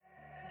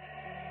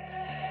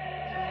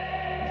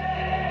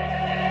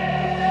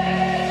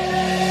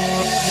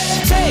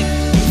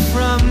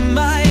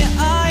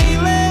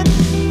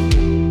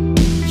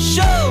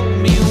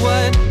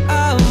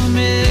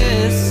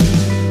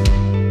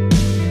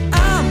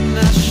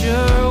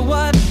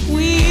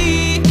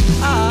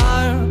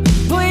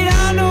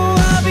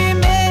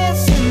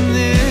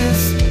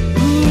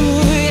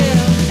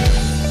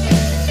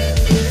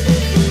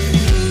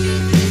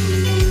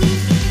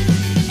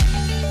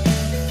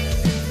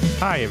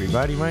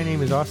everybody. My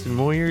name is Austin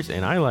Moyers,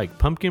 and I like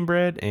pumpkin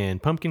bread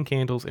and pumpkin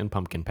candles and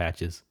pumpkin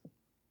patches.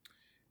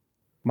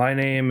 My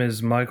name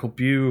is Michael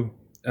Bew,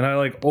 and I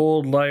like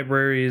old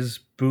libraries,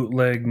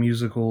 bootleg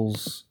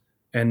musicals,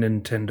 and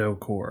Nintendo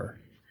Core.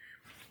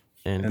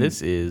 And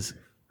this is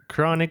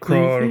Chronically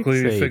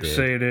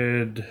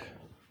Fixated.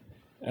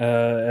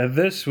 And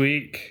this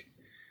week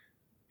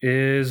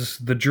is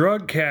the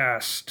Drug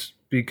Cast,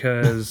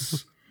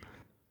 because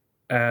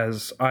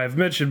as I've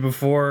mentioned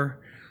before,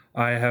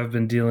 I have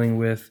been dealing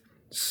with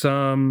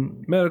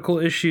some medical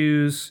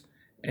issues,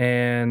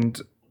 and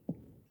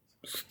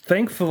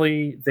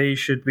thankfully they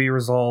should be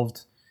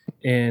resolved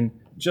in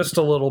just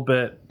a little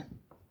bit.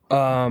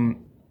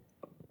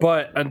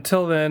 But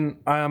until then,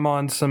 I am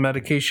on some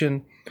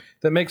medication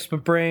that makes my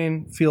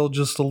brain feel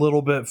just a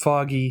little bit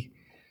foggy.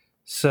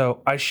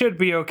 So I should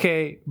be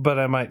okay, but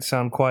I might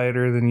sound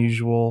quieter than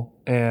usual,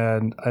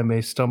 and I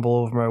may stumble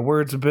over my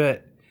words a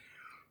bit.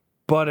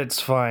 But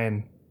it's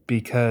fine,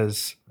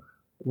 because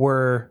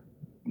we're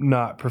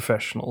not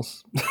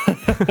professionals.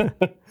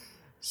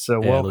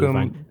 So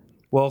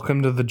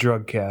welcome to the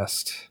Drug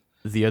Cast.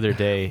 The other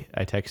day,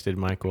 I texted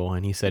Michael,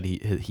 and he said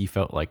he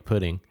felt like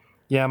pudding.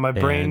 Yeah, my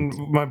brain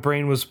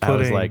was pudding. I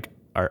was like,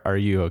 "Are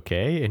you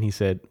okay?" And he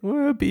said,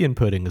 "Well, being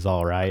pudding is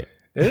all right."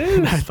 It is.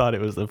 And I thought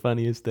it was the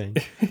funniest thing.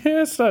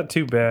 Yeah, it's not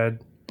too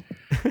bad.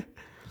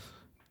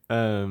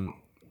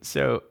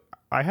 So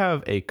I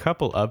have a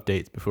couple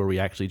updates before we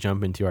actually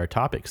jump into our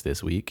topics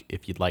this week,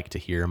 if you'd like to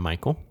hear,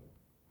 Michael.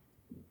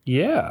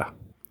 Yeah.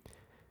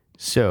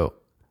 So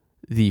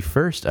the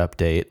first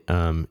update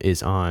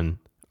is on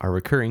our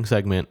recurring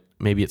segment.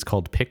 Maybe it's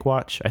called Pick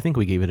Watch. I think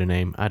we gave it a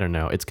name. I don't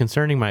know. It's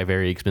concerning my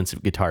very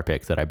expensive guitar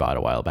pick that I bought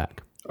a while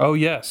back. Oh,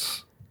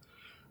 yes.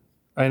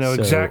 I know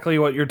exactly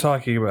what you're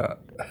talking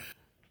about.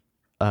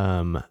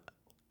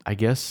 I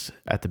guess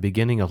at the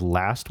beginning of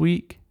last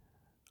week,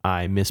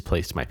 I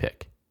misplaced my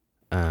pick.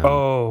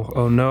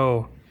 Oh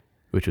no.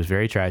 Which was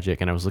very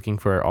tragic, and I was looking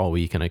for it all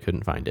week and I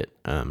couldn't find it.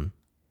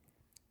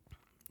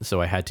 So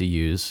I had to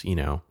use,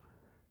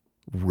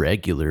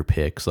 regular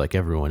picks like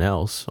everyone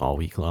else all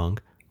week long,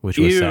 which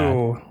was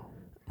sad.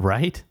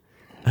 Right?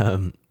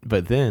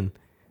 But then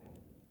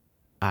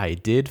I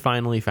did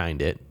finally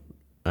find it.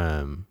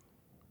 Or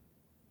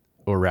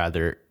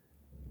rather,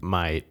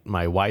 my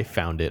wife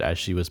found it as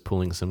she was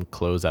pulling some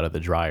clothes out of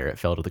the dryer. It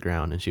fell to the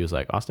ground, and she was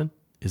like, "Austin,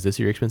 is this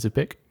your expensive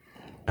pick?"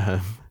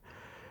 And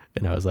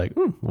I was like,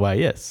 "Why,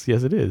 yes,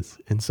 it is."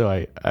 And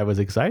so I was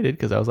excited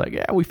because I was like,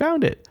 "Yeah, we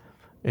found it."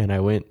 And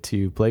I went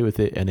to play with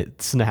it, and it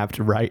snapped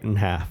right in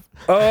half.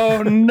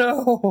 Oh,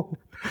 no.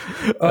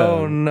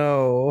 Oh,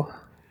 no.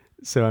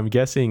 So I'm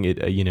guessing it,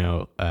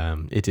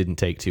 it didn't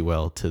take too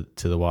well to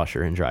the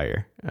washer and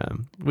dryer,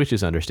 which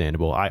is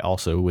understandable. I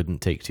also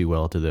wouldn't take too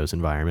well to those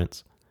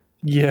environments.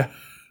 Yeah.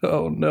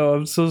 Oh, no.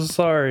 I'm so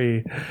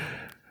sorry.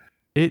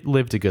 It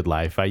lived a good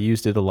life. I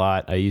used it a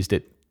lot. I used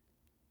it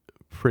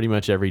pretty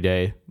much every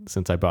day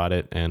since I bought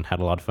it and had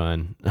a lot of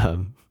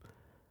fun.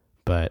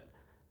 But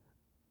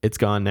it's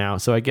gone now.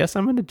 So I guess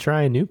I'm going to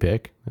try a new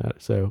pick.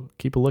 So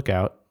keep a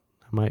lookout.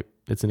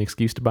 It's an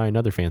excuse to buy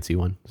another fancy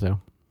one.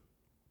 So.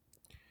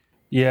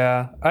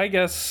 Yeah, I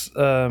guess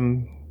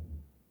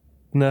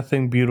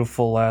nothing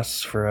beautiful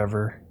lasts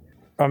forever.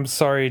 I'm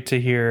sorry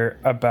to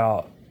hear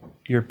about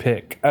your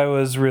pick. I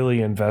was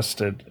really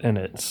invested in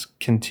its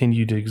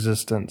continued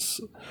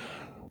existence.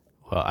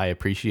 Well, I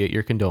appreciate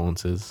your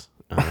condolences.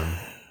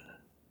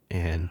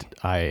 And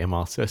I am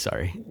also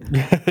sorry.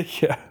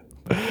 Yeah.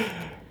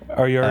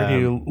 Are you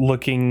already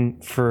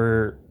looking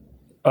for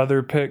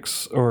other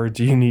picks, or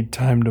do you need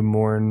time to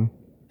mourn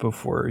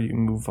before you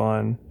move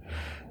on?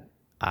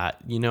 I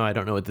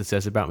don't know what this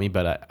says about me,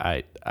 but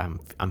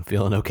I'm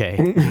feeling okay.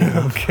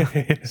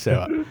 Okay.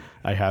 So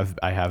I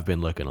have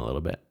been looking a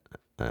little bit.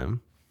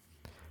 I'm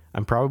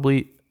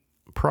probably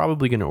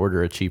going to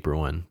order a cheaper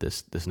one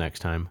this next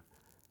time,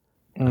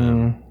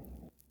 to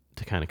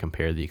kind of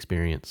compare the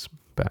experience,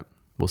 but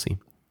we'll see.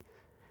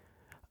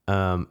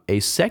 A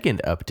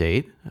second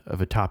update of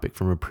a topic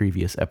from a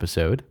previous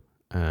episode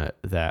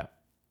that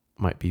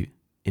might be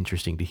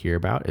interesting to hear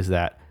about is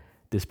that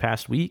this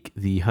past week,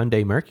 the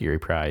Hyundai Mercury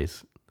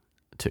Prize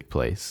took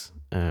place.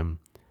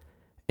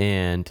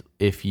 And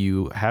if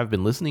you have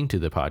been listening to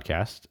the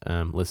podcast,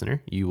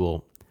 listener, you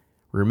will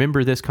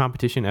remember this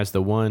competition as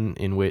the one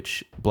in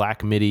which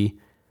Black Midi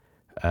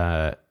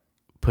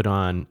put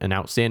on an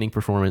outstanding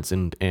performance,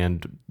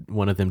 and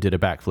one of them did a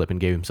backflip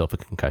and gave himself a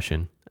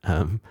concussion.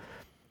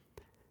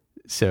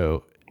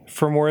 So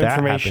for more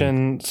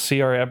information,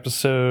 see our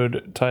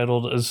episode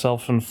titled "A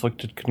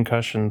Self-Inflicted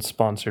Concussion,"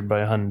 sponsored by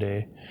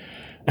Hyundai.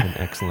 An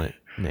excellent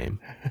name.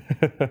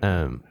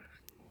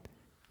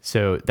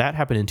 So that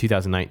happened in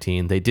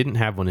 2019. They didn't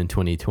have one in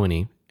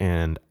 2020,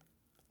 and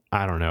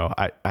I don't know.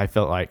 I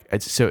felt like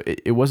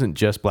it wasn't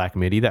just Black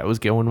Midi that was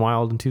going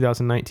wild in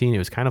 2019. It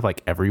was kind of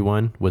like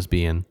everyone was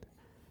being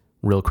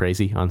real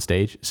crazy on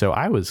stage. So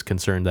I was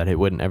concerned that it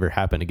wouldn't ever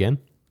happen again,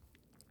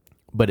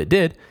 but it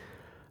did.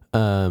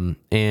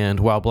 And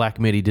while Black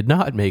Midi did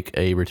not make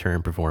a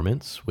return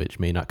performance, which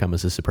may not come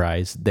as a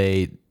surprise,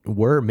 they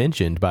were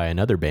mentioned by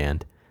another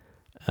band.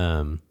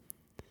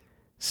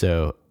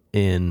 So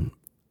in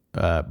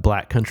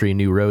Black Country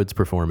New Roads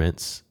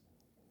performance,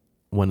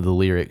 one of the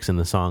lyrics in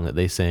the song that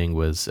they sang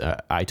was,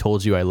 I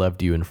told you I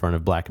loved you in front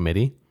of Black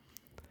Midi,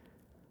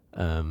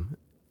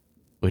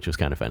 which was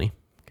kind of funny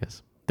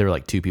because there were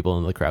like two people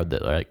in the crowd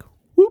that were like,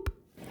 whoop,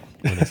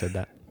 when I said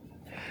that.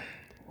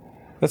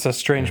 That's a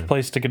strange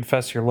place to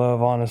confess your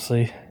love,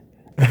 honestly.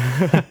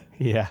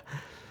 Yeah.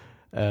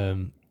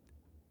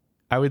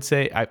 I would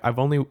say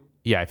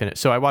I finished.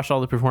 So I watched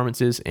all the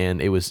performances and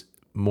it was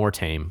more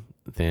tame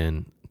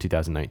than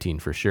 2019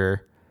 for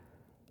sure.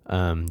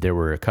 There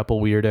were a couple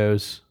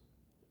weirdos,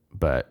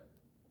 but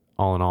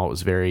all in all, it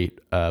was very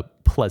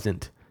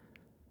pleasant.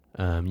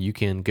 You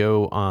can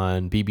go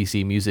on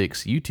BBC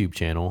Music's YouTube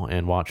channel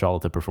and watch all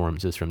of the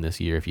performances from this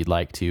year if you'd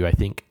like to. I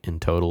think in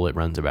total it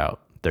runs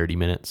about 30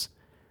 minutes,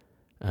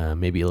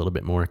 maybe a little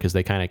bit more, because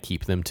they kind of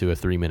keep them to a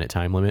 3-minute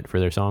time limit for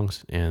their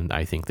songs, and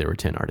I think there were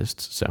 10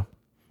 artists. So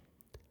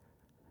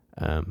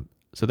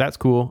that's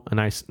cool. A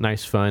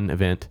nice fun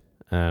event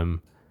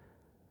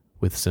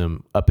with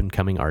some up and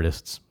coming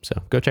artists.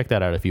 So go check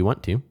that out if you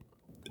want to.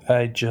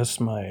 I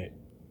just might.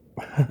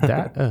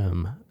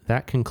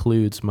 That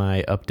concludes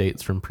my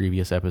updates from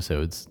previous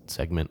episodes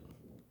segment.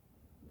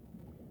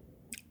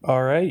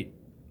 All right.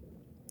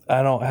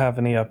 I don't have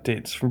any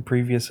updates from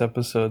previous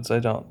episodes, I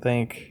don't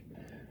think.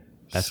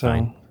 That's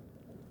fine.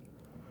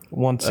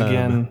 Once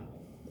again,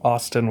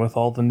 Austin with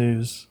all the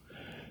news.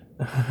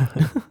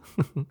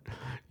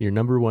 Your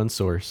number one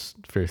source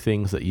for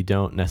things that you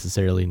don't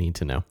necessarily need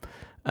to know.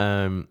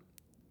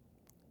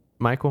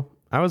 Michael,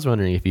 I was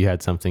wondering if you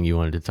had something you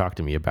wanted to talk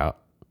to me about.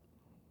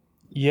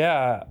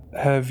 Yeah.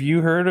 Have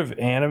you heard of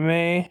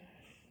anime?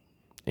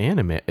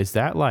 Anime? Is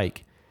that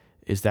like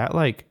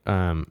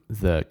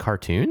the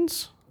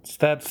cartoons?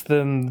 That's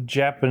the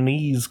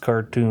Japanese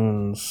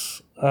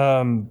cartoons.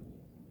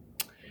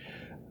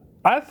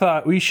 I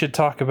thought we should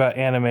talk about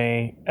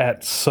anime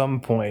at some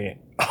point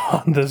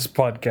on this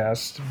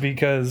podcast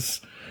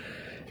because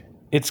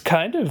it's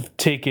kind of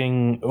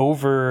taking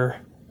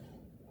over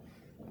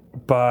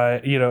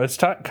by, it's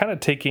kind of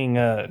taking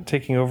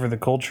over the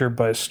culture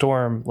by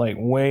storm, like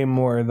way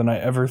more than I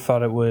ever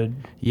thought it would.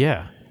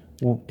 Yeah.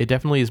 It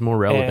definitely is more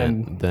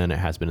relevant than it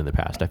has been in the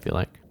past, I feel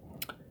like.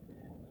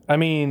 I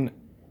mean,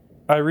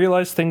 I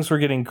realized things were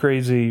getting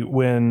crazy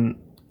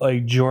when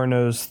like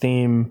Giorno's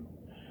theme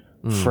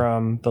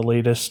from the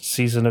latest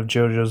season of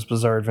JoJo's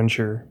Bizarre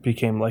Adventure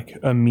became like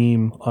a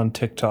meme on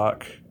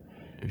TikTok.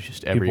 It was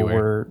just everywhere. People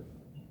were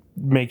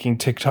making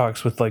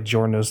TikToks with like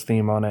Giorno's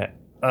theme on it.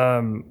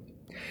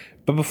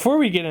 But before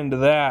we get into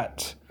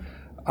that,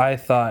 I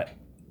thought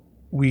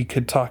we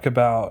could talk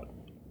about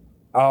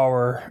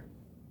our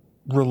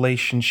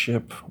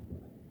relationship,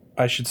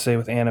 I should say,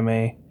 with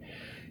anime.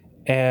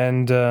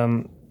 And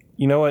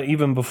you know what?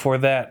 Even before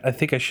that, I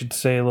think I should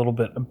say a little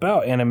bit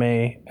about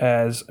anime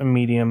as a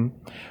medium.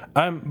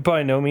 I'm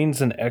by no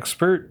means an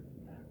expert,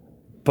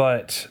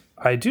 but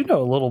I do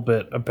know a little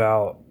bit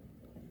about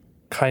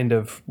kind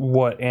of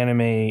what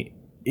anime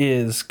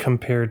is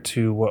compared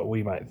to what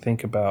we might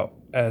think about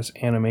as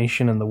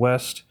animation in the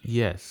West.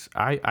 Yes,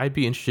 I'd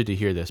be interested to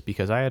hear this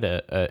because I had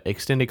a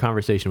extended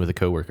conversation with a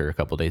coworker a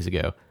couple days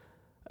ago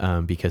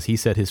because he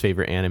said his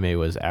favorite anime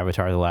was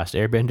Avatar: The Last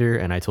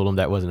Airbender, and I told him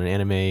that wasn't an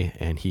anime,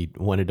 and he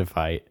wanted to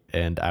fight,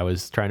 and I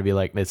was trying to be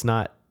like, it's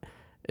not.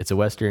 It's a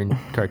Western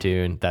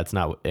cartoon. That's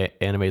not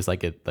anime is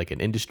like an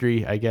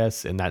industry, I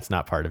guess, and that's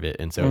not part of it,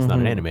 and so it's not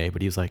an anime.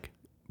 But he was like,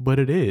 but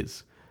it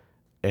is,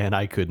 and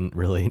I couldn't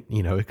really,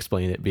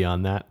 explain it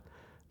beyond that.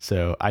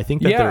 So I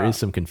think that there is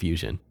some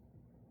confusion.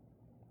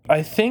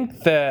 I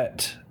think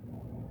that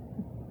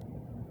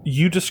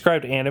you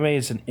described anime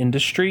as an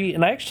industry,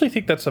 and I actually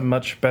think that's a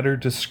much better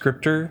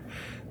descriptor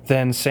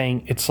than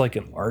saying it's like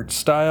an art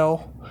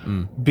style,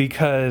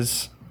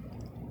 because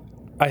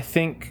I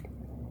think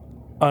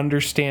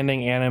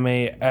understanding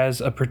anime as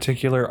a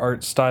particular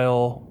art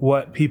style,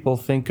 what people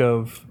think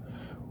of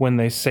when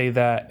they say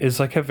that, is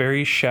like a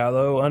very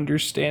shallow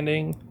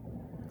understanding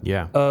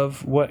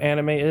of what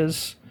anime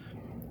is.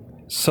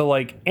 So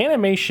like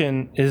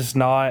animation is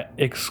not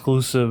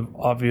exclusive,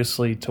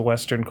 obviously, to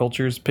Western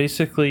cultures.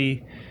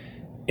 Basically,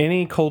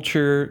 any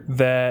culture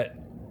that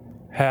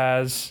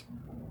has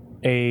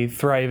a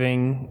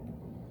thriving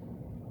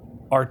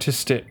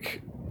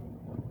artistic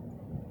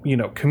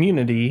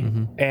community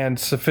and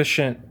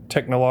sufficient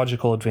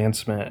technological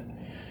advancement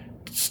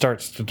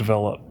starts to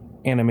develop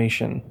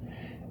animation.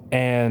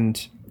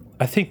 And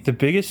I think the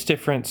biggest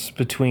difference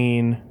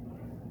between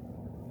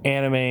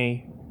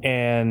anime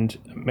and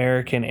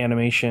American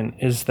animation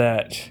is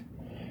that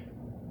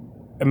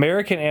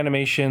American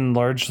animation,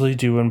 largely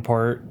due in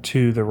part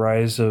to the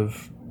rise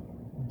of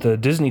the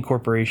Disney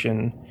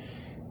Corporation,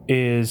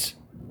 is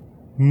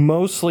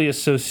mostly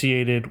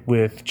associated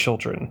with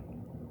children.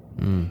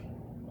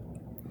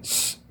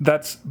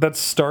 That's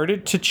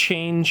started to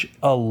change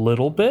a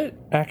little bit,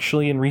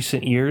 actually, in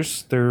recent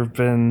years. There have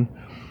been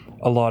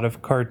a lot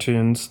of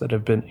cartoons that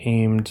have been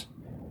aimed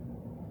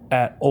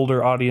at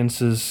older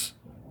audiences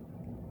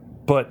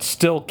but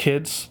still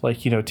kids,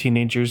 like, you know,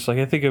 teenagers. Like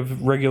I think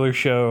of Regular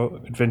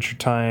Show, Adventure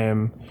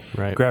Time,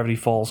 Right. Gravity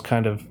Falls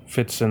kind of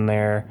fits in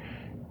there,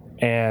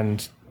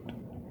 and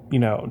you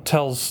know,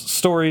 tells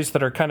stories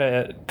that are kind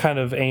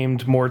of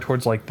aimed more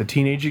towards like the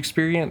teenage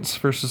experience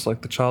versus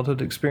like the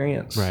childhood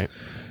experience. Right.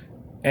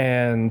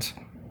 And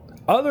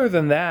other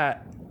than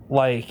that,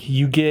 like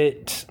you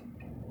get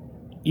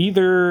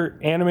either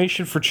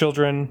animation for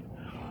children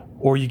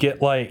or you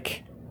get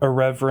like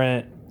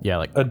irreverent Yeah,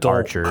 like adult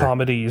Archer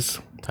comedies.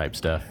 type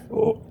stuff.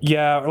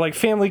 Yeah, or like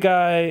Family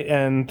Guy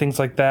and things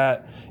like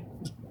that.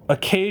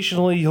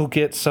 Occasionally you'll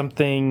get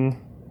something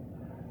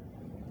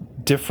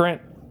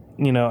different.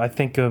 You know, I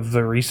think of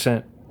the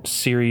recent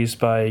series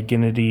by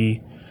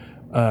Gennady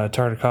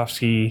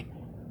Tartakovsky,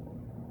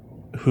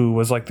 who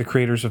was like the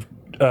creators of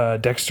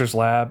Dexter's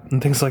Lab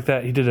and things like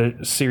that. He did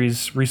a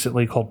series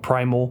recently called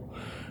Primal,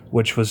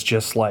 which was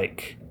just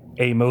like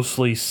a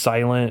mostly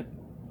silent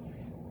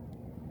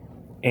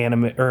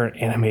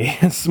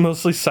it's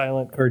mostly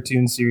silent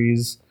cartoon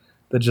series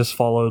that just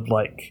followed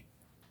like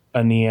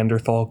a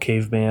Neanderthal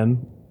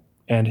caveman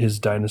and his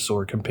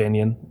dinosaur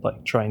companion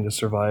like trying to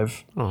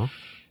survive. Oh.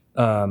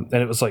 And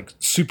it was like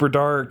super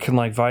dark and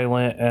like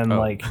violent and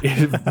like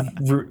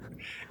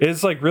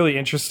it's like really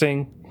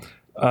interesting.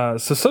 So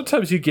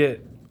sometimes you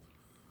get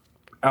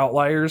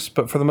outliers,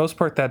 but for the most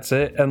part that's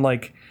it. And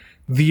like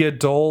the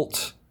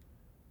adult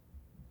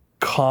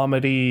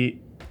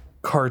comedy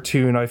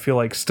cartoon, I feel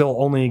like still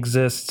only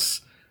exists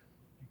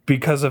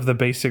because of the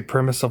basic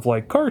premise of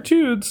like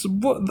cartoons,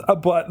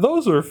 but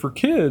those are for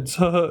kids,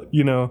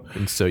 you know.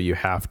 And so you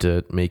have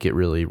to make it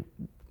really,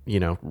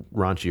 you know,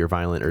 raunchy or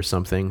violent or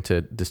something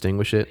to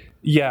distinguish it.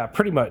 Yeah,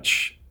 pretty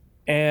much.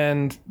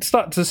 And it's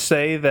not to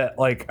say that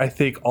like I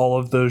think all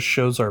of those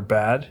shows are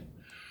bad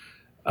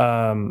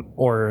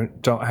or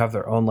don't have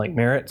their own like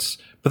merits,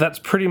 but that's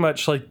pretty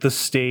much like the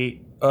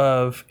state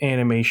of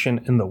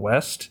animation in the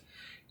West,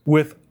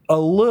 with a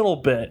little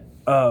bit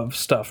of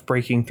stuff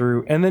breaking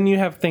through. And then you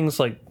have things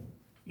like,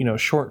 you know,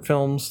 short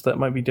films that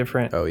might be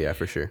different. Oh yeah,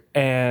 for sure.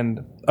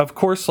 And of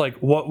course, like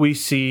what we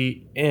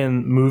see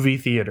in movie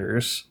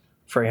theaters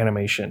for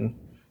animation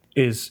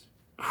is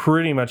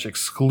pretty much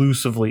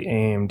exclusively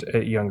aimed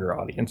at younger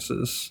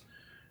audiences.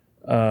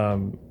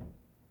 Because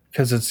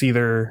it's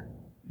either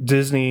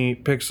Disney,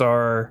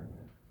 Pixar,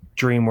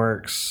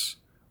 DreamWorks,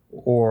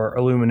 or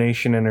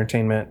Illumination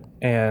Entertainment.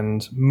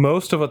 And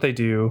most of what they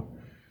do,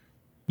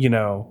 you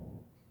know,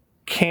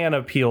 can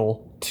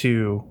appeal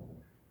to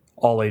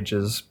all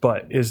ages,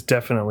 but is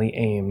definitely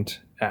aimed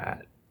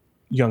at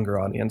younger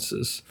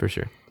audiences. For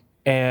sure.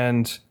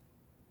 And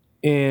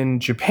in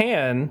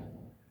Japan,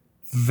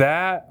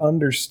 that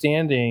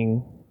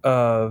understanding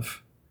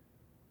of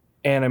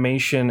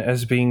animation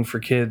as being for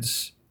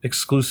kids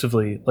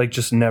exclusively, like,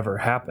 just never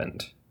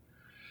happened.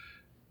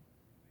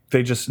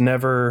 They just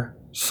never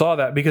saw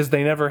that because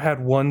they never had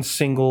one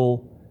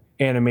single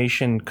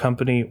animation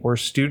company or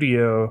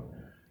studio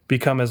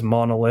become as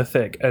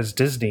monolithic as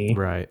Disney.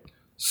 Right.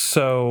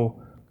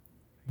 So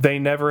they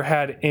never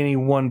had any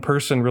one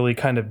person really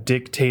kind of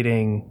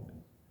dictating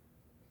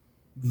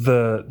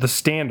the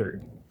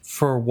standard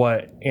for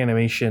what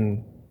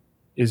animation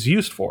is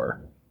used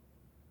for.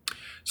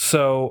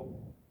 So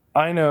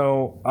I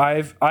know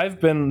I've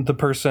been the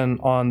person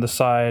on the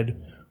side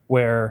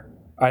where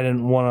I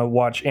didn't want to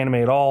watch anime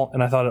at all,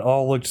 and I thought it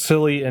all looked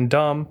silly and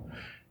dumb,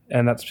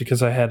 and that's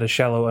because I had a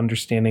shallow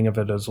understanding of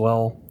it as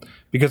well.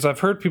 Because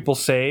I've heard people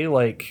say,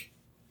 like,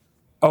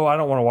 oh, I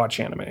don't want to watch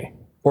anime,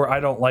 or I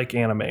don't like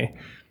anime.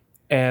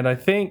 And I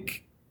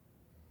think,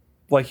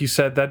 like you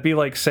said, that'd be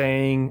like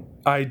saying,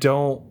 I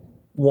don't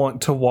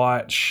want to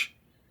watch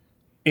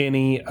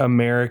any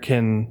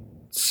American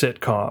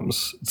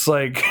sitcoms. It's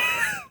like,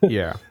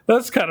 Yeah.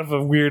 that's kind of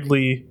a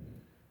weirdly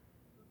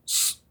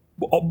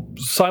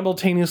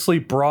simultaneously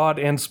broad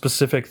and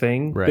specific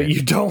thing Right. that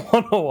you don't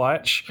want to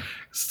watch.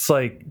 It's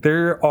like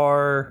there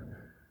are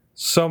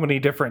so many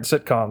different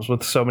sitcoms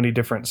with so many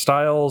different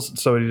styles,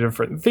 so many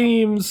different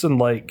themes, and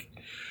like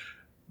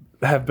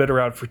have been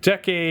around for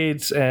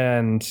decades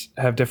and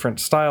have different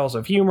styles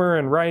of humor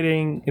and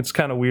writing. It's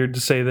kind of weird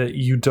to say that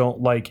you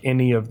don't like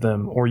any of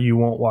them or you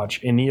won't watch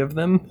any of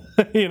them,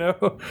 you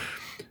know?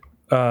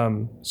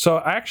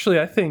 So actually,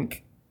 I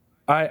think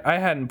I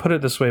hadn't put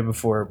it this way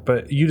before,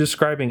 but you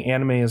describing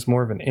anime as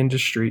more of an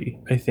industry,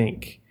 I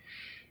think.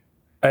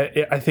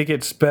 I think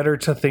it's better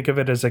to think of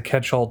it as a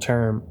catch-all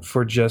term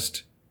for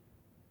just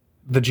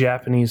the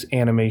Japanese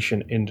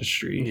animation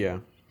industry. Yeah.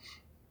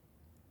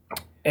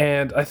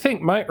 And I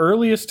think my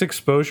earliest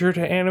exposure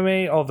to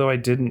anime, although I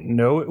didn't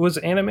know it was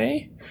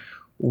anime,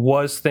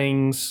 was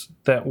things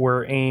that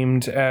were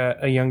aimed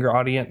at a younger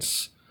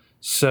audience.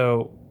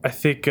 So I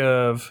think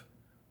of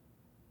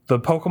the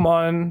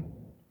Pokemon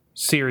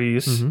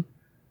series. Mm-hmm.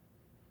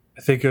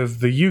 I think of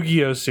the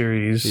Yu-Gi-Oh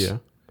series. Yeah.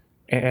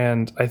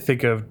 And I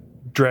think of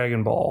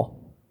Dragon Ball,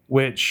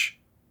 which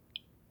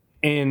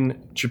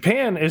in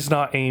Japan is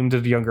not aimed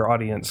at a younger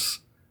audience,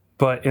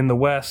 but in the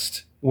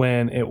West,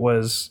 when it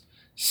was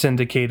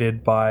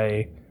syndicated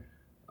by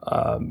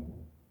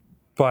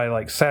by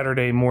like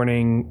Saturday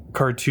morning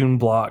cartoon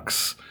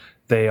blocks,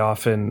 they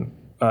often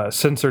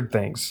censored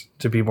things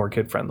to be more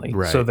kid friendly.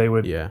 Right. So they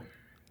would Yeah.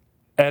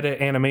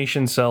 edit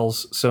animation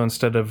cells. So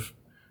instead of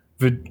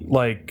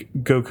like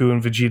Goku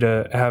and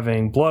Vegeta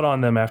having blood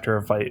on them after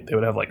a fight, they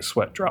would have like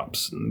sweat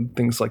drops and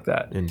things like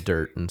that. And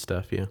dirt and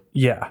stuff. Yeah.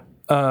 Yeah.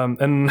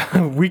 And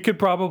we could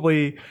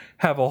probably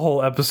have a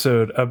whole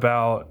episode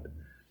about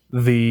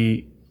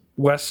the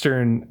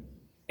Western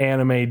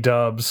anime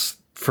dubs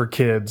for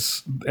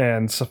kids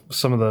and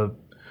some of the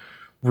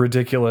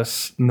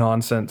ridiculous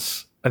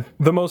nonsense.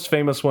 The most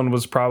famous one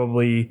was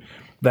probably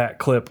that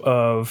clip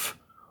of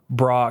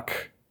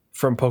Brock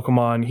from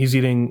Pokemon. He's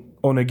eating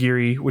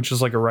onigiri, which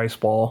is like a rice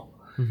ball.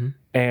 Mm-hmm.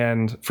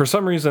 And for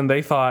some reason,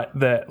 they thought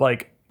that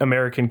like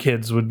American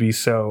kids would be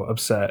so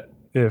upset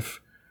if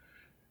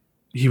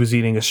he was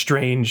eating a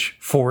strange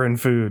foreign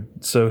food.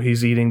 So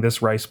he's eating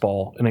this rice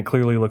ball, and it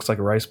clearly looks like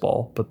a rice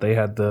ball. But they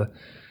had the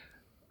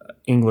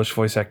English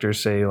voice actors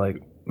say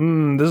like,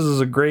 "This is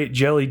a great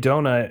jelly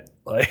donut."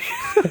 Like,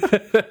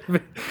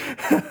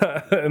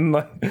 and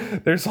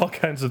like, there's all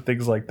kinds of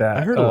things like that.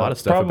 I heard a lot of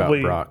stuff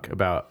about Brock,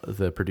 about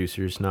the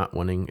producers not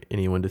wanting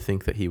anyone to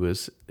think that he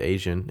was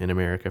Asian in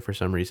America for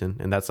some reason,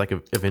 and that's like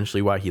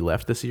eventually why he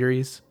left the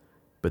series.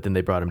 But then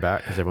they brought him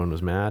back because everyone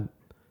was mad.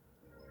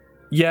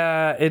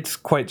 Yeah, it's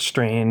quite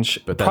strange.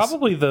 But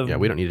probably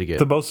we don't need to get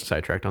the most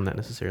sidetracked on that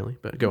necessarily.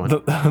 But go on.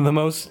 The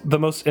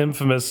most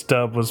infamous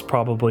dub was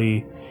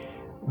probably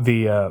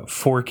the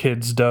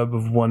 4Kids dub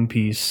of One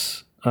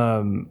Piece.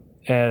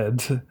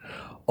 And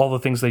all the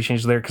things they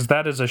changed there, because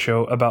that is a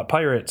show about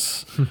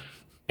pirates.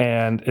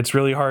 And it's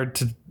really hard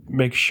to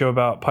make a show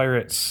about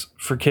pirates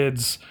for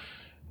kids.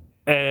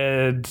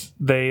 And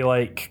they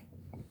like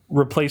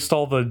replaced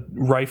all the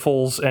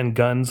rifles and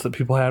guns that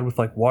people had with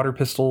like water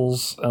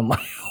pistols and like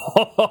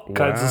all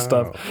kinds of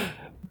stuff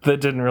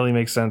that didn't really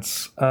make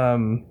sense. But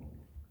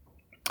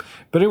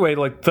anyway,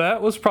 like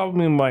that was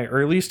probably my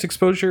earliest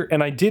exposure,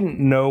 and I didn't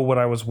know what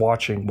I was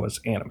watching was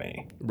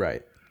anime.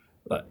 Right.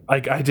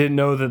 Like I didn't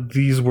know that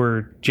these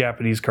were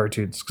Japanese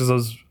cartoons because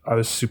I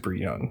was super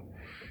young,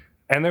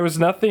 and there was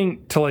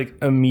nothing to like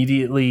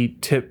immediately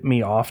tip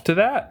me off to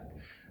that.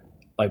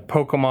 Like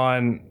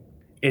Pokemon,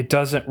 it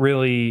doesn't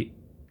really,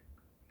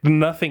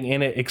 nothing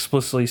in it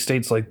explicitly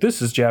states like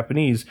this is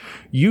Japanese.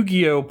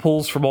 Yu-Gi-Oh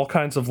pulls from all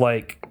kinds of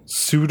like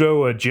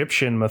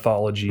pseudo-Egyptian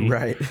mythology,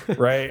 right?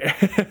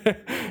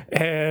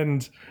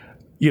 And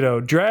you know,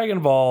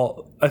 Dragon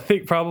Ball, I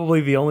think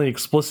probably the only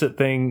explicit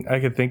thing I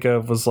could think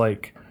of was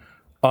like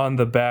on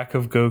the back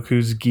of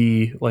Goku's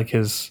gi, like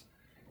his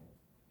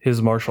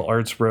martial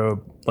arts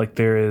robe, like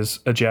there is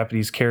a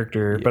Japanese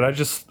character. Yeah. But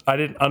I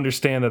didn't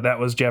understand that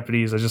was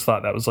Japanese. I just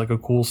thought that was like a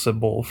cool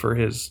symbol for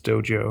his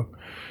dojo.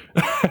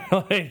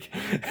 Like,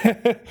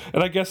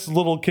 and I guess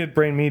little kid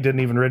brain me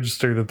didn't even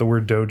register that the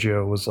word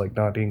dojo was like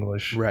not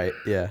English. Right.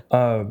 Yeah.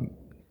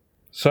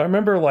 So I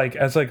remember like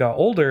as I got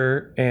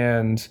older,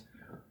 and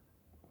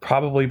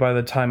probably by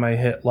the time I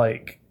hit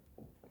like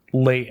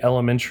late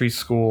elementary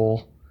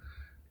school,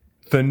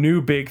 the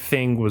new big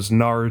thing was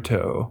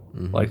Naruto.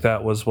 Mm-hmm. Like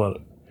that was what,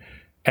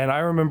 and I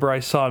remember I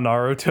saw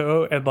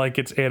Naruto and like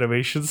its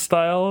animation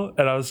style,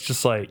 and I was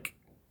just like,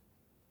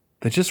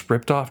 they just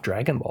ripped off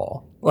Dragon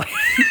Ball. Like,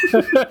 how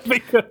are they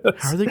going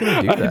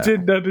to do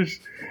that?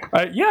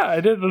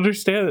 I didn't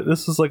understand that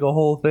this was like a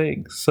whole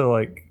thing. So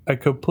like I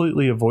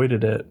completely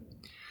avoided it.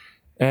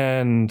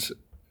 And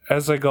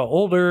as I got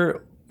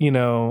older, you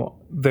know,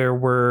 there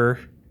were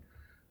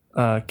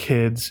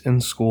kids in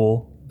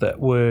school that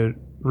would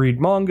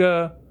read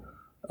manga,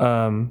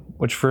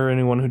 which for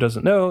anyone who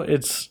doesn't know,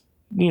 it's,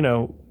 you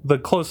know, the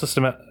closest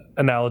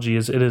analogy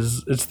is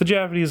it's the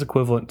Japanese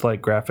equivalent to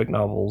like graphic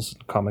novels,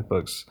 comic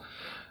books.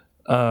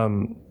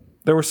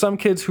 There were some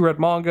kids who read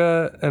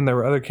manga, and there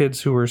were other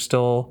kids who were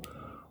still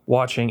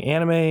watching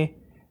anime,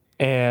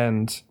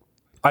 and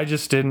I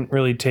just didn't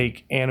really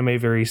take anime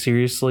very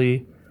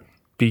seriously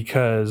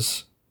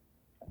because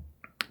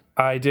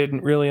I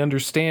didn't really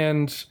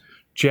understand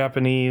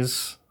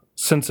Japanese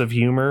sense of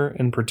humor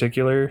in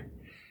particular,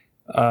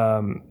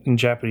 in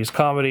Japanese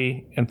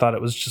comedy, and thought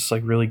it was just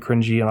like really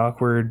cringy and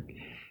awkward,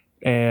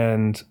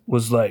 and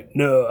was like,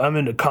 no, I'm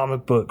into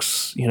comic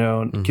books, you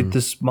know, get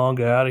this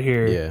manga out of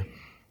here. Yeah.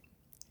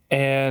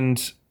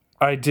 And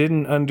I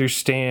didn't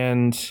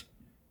understand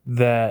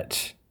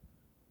that.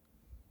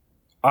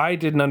 I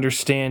didn't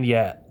understand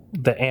yet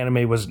that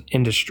anime was an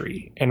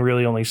industry, and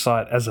really only saw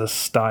it as a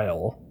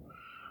style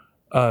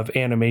of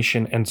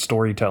animation and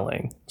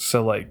storytelling.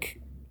 So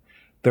like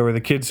there were the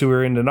kids who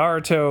were into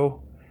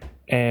Naruto,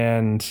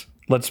 and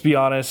let's be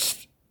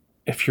honest,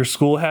 if your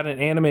school had an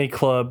anime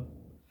club,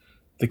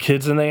 the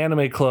kids in the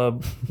anime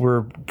club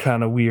were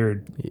kind of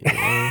weird.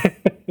 Yeah.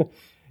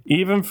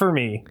 Even for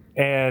me.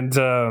 And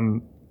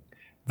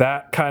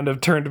that kind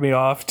of turned me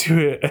off to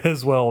it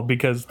as well,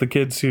 because the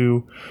kids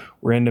who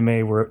were into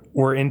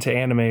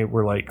anime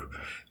were like,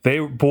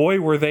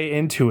 were they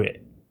into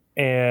it.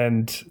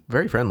 And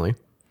very friendly,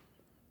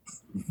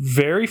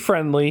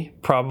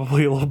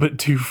 probably a little bit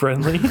too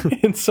friendly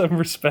in some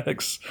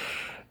respects.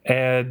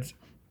 And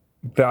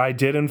I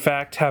did in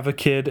fact have a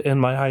kid in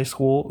my high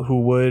school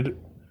who would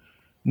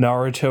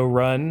Naruto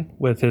run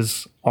with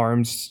his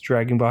arms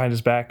dragging behind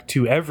his back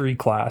to every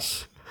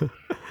class.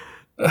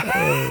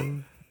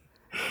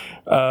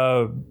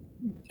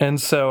 And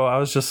so I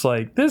was just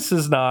like, this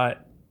is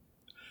not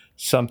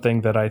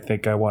something that I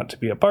think I want to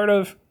be a part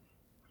of.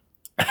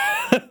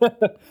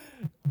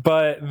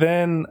 But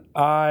then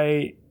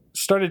I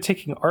started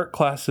taking art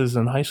classes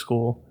in high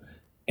school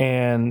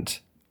and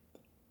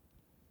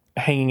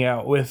hanging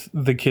out with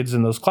the kids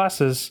in those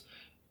classes,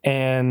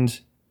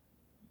 and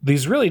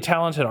these really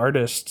talented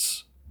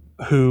artists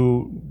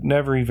who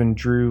never even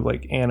drew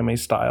like anime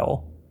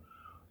style,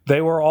 they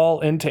were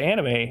all into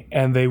anime,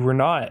 and they were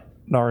not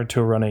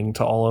Naruto running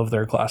to all of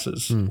their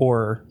classes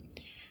or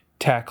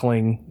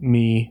tackling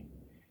me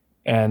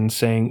and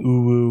saying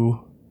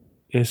 "Uwu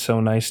is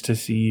so nice to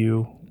see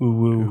you,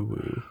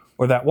 Uwu."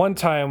 Or that one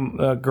time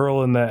a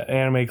girl in the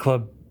anime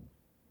club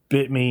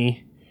bit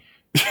me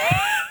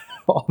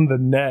on the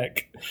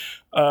neck.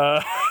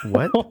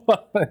 What?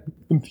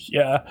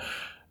 Yeah.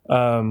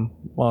 While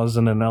I was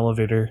in an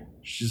elevator,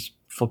 she just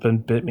flipping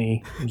bit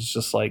me. It was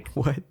just like,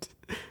 What?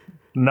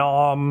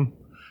 nom,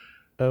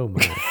 Oh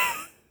my.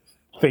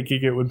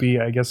 thinking it would be,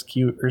 I guess,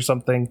 cute or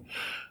something.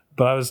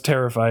 But I was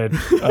terrified.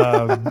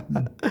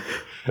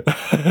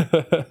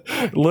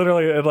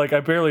 Literally, like,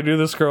 I barely knew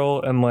this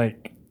girl, and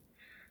like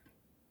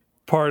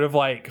part of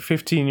like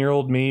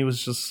 15-year-old me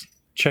was just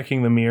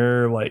checking the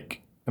mirror,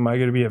 like, am I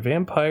going to be a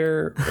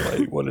vampire? Or,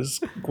 like, what's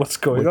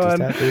going What on?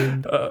 just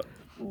happened?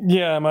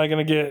 Yeah, am I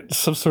going to get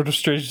some sort of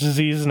strange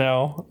disease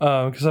now?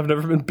 Because I've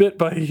never been bit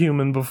by a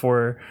human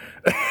before.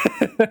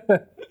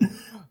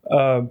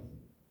 But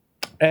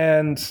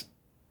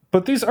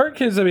these art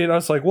kids, I mean, I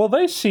was like, well,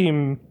 they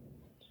seem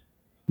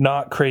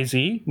not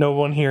crazy. No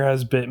one here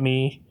has bit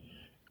me.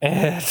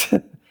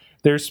 And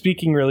they're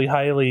speaking really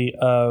highly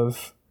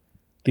of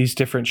these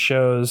different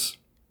shows.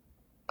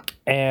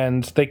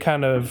 And they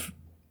kind of,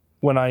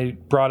 when I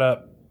brought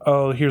up,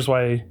 oh, here's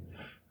why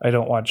I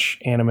don't watch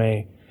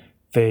anime,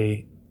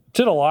 they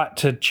did a lot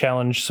to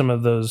challenge some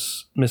of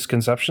those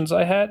misconceptions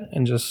I had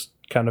and just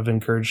kind of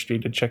encouraged me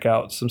to check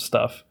out some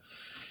stuff.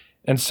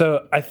 And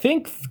so I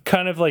think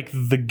kind of like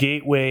the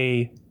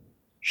gateway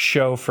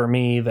show for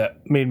me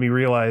that made me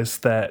realize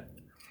that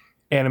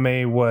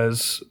anime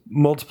was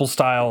multiple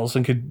styles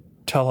and could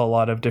tell a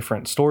lot of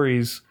different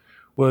stories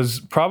was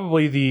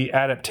probably the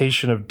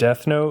adaptation of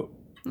Death Note.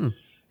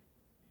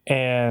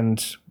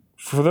 And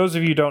for those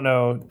of you who don't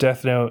know,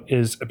 Death Note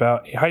is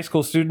about a high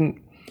school student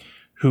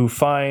who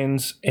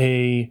finds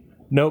a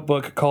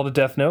notebook called a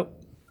Death Note,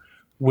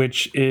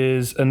 which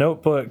is a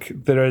notebook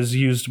that is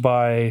used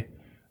by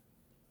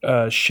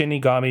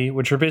Shinigami,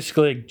 which are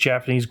basically like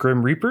Japanese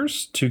Grim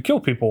Reapers, to kill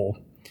people.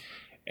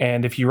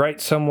 And if you write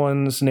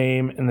someone's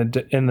name in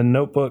the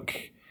notebook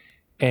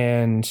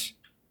and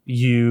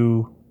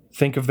you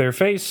think of their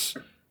face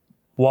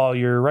while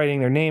you're writing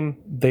their name,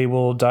 they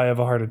will die of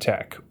a heart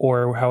attack,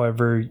 or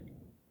however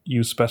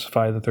you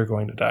specify that they're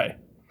going to die.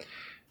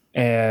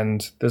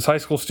 And this high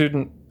school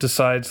student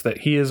decides that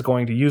he is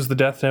going to use the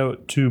Death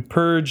Note to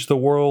purge the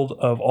world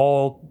of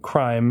all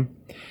crime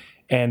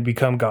and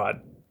become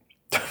God.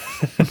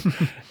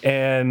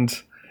 And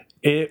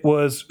it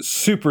was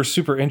super,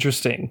 super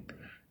interesting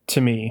to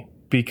me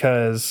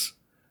because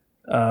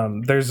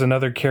there's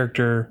another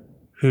character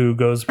who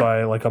goes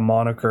by like a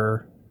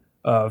moniker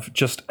of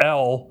just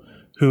L,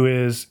 who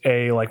is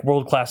a like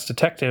world-class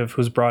detective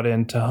who's brought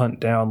in to hunt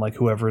down like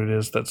whoever it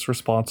is that's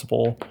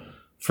responsible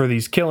for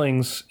these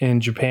killings in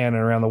Japan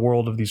and around the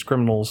world of these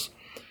criminals.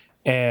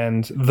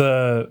 And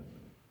the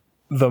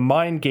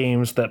mind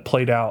games that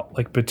played out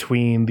like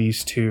between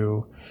these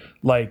two,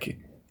 like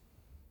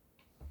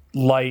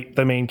Light,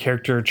 the main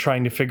character,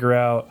 trying to figure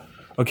out,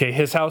 okay,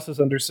 his house is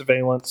under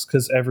surveillance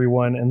because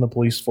everyone in the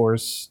police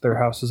force, their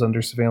house is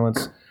under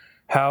surveillance.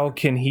 How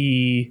can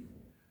he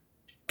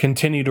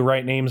continue to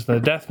write names in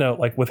the Death Note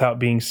like without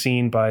being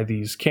seen by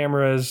these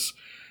cameras?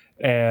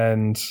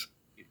 And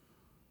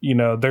you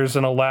know, there's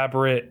an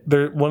elaborate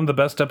one of the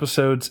best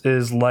episodes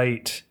is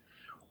Light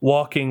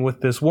walking with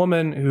this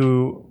woman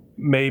who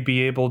may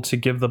be able to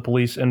give the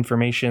police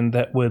information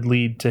that would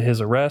lead to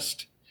his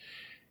arrest.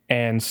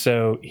 And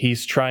so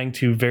he's trying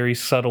to very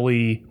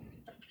subtly,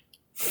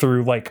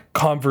 through like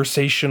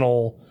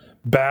conversational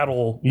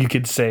battle, you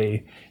could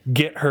say,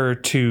 get her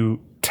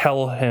to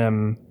tell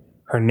him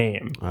her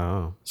name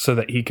so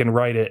that he can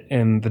write it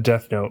in the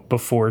Death Note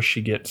before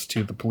she gets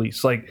to the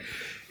police. Like,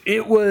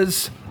 it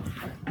was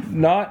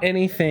not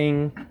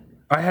anything,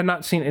 I had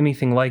not seen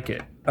anything like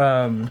it.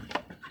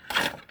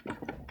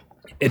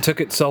 It took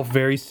itself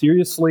very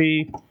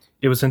seriously.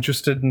 It was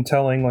interested in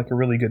telling like a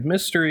really good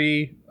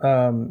mystery.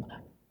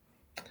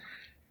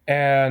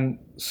 And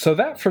so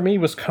that for me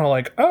was kind of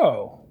like,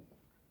 oh,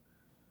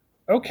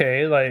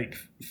 okay, like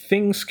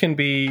things could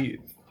be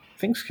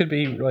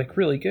like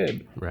really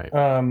good. Right.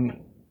 And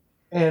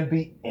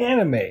be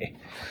anime.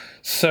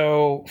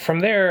 So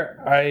from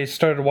there, I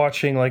started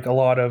watching like a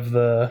lot of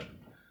the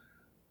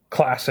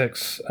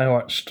classics. I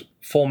watched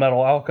Full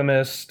Metal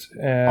Alchemist.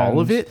 And all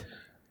of it?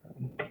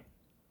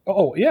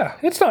 Oh yeah,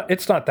 it's not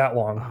that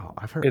long. Oh,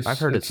 I've heard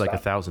it's like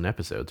 1,000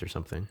 episodes or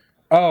something.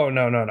 Oh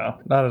no,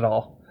 not at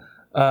all.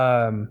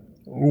 The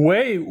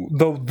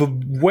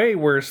way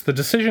worse. The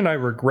decision I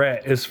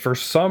regret is for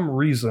some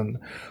reason,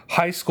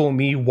 high school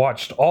me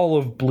watched all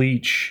of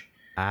Bleach,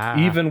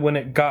 even when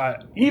it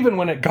got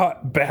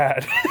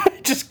bad. I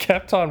just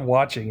kept on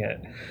watching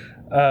it.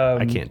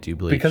 I can't do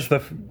Bleach because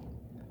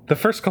the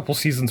first couple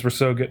seasons were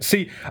so good.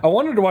 See, I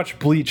wanted to watch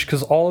Bleach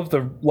because all of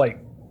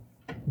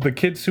the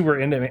kids who were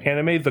into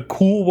anime, the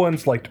cool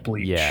ones liked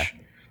Bleach. Yeah.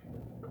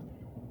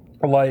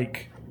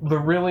 Like the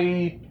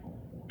really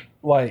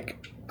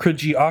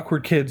cringy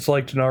awkward kids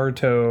liked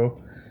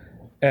Naruto,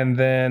 and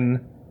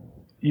then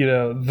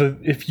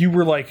if you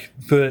were like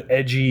the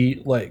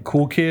edgy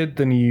cool kid,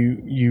 then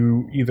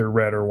you either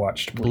read or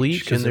watched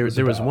Bleach, and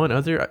there was one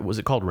other, was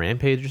it called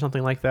Rampage or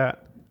something like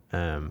that?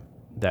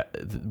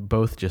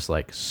 Both just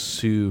like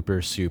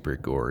super super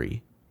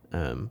gory,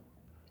 and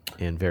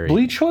very.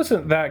 Bleach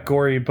wasn't that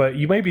gory, but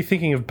you might be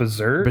thinking of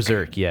Berserk.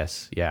 Berserk,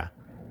 yes, yeah.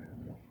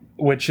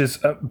 Which is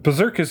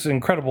Berserk is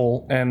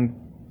incredible, and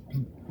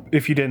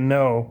if you didn't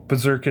know,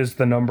 Berserk is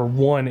the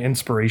 #1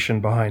 inspiration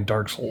behind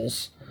Dark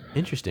Souls.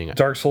 Interesting.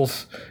 Dark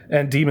Souls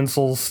and Demon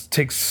Souls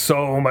take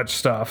so much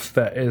stuff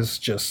that is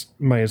just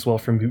might as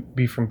well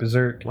be from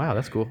Berserk. Wow,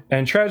 that's cool.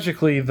 And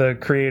tragically, the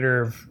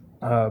creator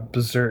of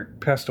Berserk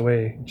passed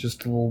away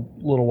just a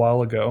little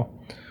while ago.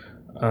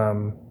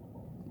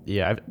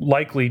 Yeah,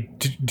 likely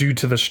due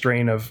to the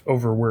strain of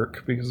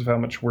overwork because of how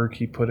much work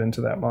he put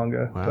into that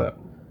manga. Wow. But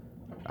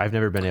I've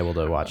never been able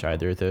to watch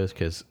either of those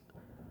because,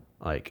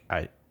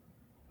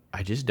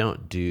 I just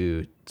don't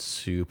do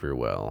super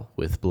well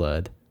with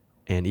blood.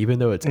 And even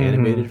though it's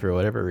animated for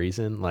whatever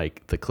reason,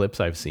 the clips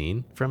I've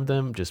seen from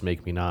them just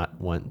make me not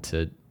want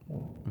to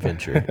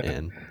venture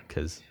in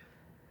because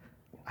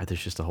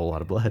there's just a whole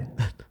lot of blood.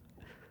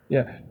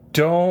 Yeah,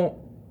 don't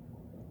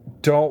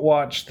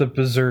watch the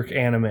Berserk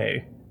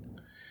anime.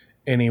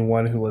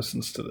 Anyone who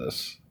listens to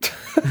this,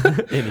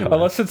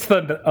 unless it's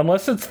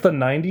the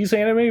 90s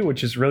anime,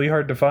 which is really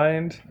hard to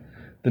find.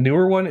 The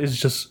newer one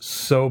is just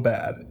so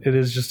bad. It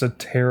is just a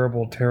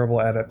terrible, terrible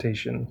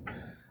adaptation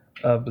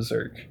of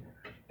Berserk.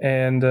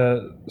 And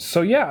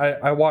so yeah,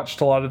 I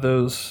watched a lot of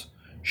those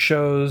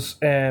shows,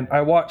 and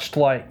I watched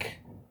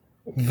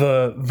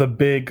the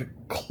big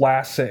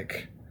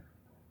classic,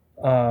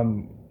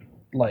 you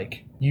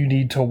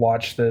need to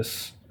watch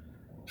this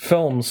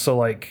films.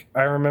 So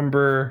I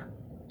remember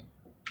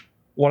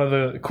one of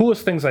the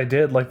coolest things I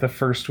did the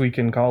first week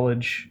in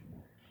college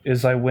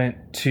is I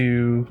went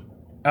to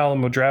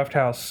Alamo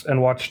Drafthouse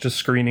and watched a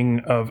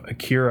screening of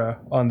Akira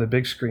on the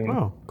big screen.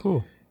 Oh,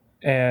 cool.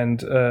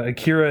 And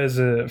Akira is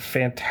a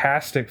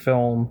fantastic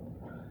film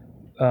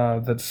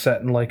that's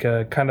set in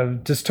a kind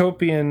of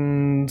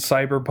dystopian,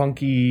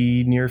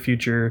 cyberpunky near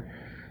future,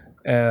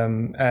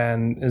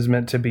 and is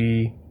meant to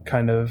be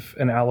kind of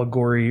an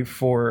allegory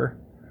for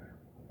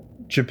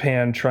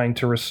Japan trying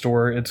to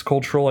restore its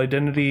cultural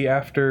identity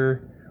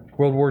after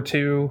World War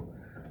II.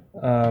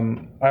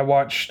 I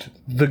watched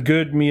the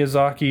good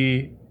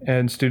Miyazaki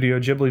and Studio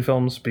Ghibli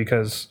films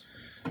because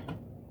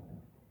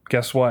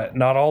guess what?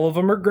 Not all of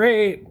them are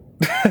great.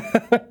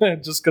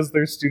 Just because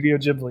they're Studio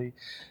Ghibli.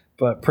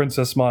 But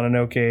Princess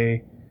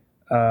Mononoke,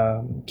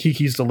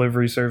 Kiki's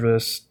Delivery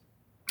Service,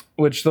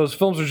 which those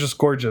films are just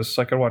gorgeous.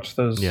 I could watch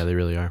those. Yeah, they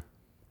really are.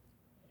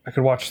 I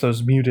could watch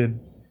those muted.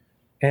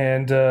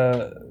 And,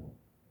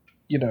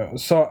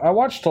 so I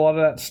watched a lot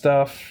of that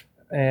stuff,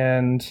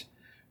 and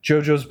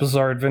JoJo's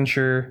Bizarre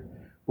Adventure,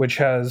 which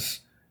has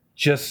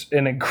just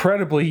an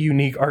incredibly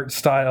unique art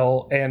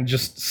style and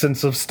just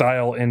sense of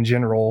style in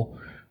general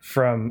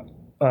from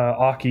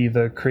Aki,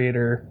 the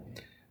creator,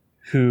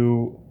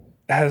 who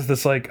has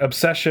this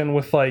obsession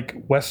with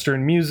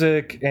Western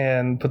music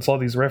and puts all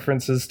these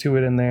references to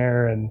it in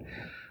there, and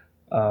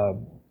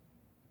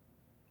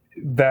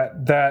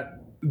that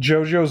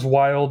JoJo's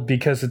wild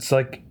because it's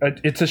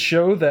it's a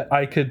show that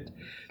I could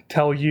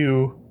tell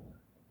you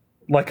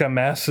a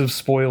massive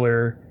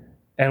spoiler,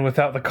 and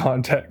without the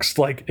context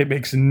it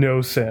makes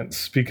no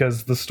sense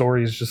because the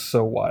story is just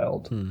so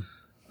wild.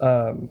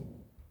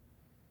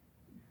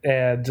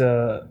 And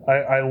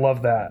I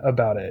love that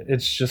about it.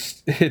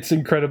 It's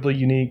incredibly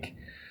unique,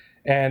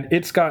 and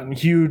it's gotten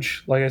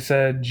huge. Like I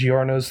said,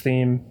 Giorno's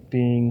theme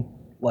being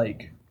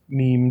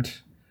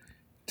memed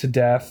to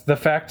death. The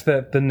fact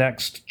that the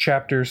next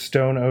chapter,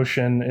 Stone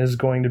Ocean, is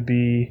going to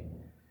be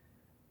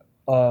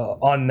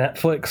on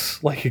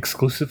Netflix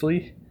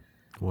exclusively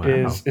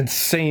is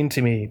insane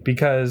to me,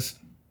 because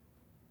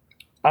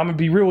I'm gonna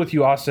be real with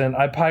you, Austin.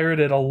 I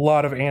pirated a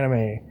lot of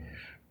anime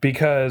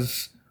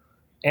because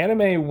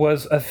anime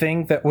was a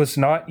thing that was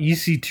not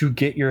easy to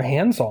get your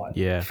hands on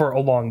for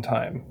a long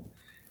time.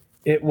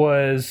 It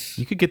was...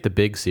 You could get the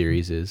big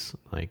series,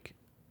 like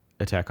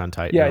Attack on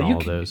Titan and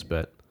all those,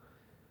 but...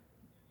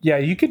 Yeah,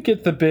 you could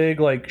get the big,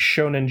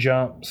 Shonen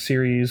Jump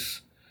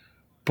series,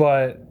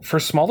 but for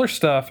smaller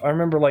stuff, I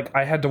remember,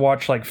 I had to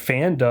watch,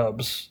 fan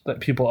dubs that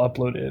people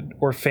uploaded,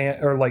 or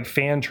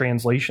fan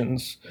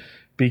translations,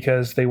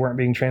 because they weren't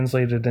being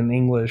translated in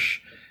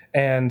English.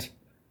 And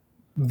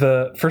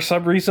for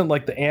some reason,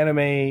 like the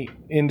anime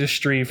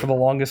industry for the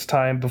longest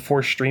time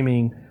before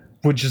streaming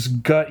would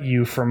just gut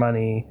you for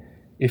money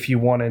if you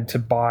wanted to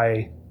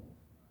buy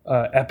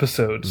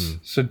episodes.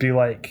 So it'd be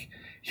like,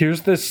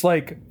 here's this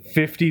like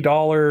 $50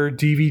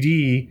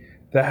 DVD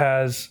that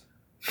has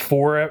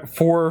four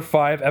or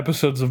five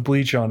episodes of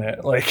Bleach on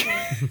it, like,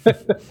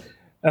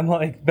 and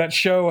like that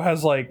show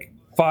has like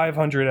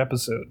 500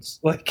 episodes.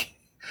 Like,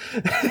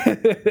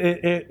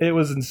 it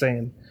was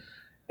insane.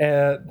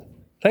 And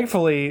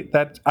thankfully,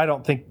 that I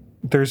don't think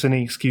there's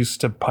any excuse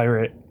to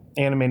pirate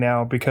anime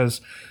now, because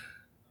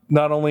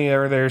not only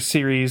are there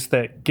series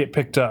that get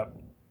picked up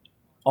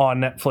on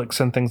Netflix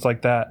and things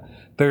like that,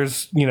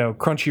 there's, you know,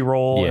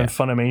 Crunchyroll and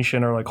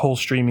Funimation are like whole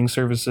streaming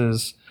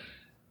services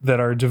that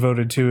are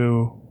devoted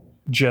to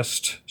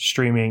just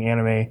streaming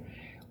anime.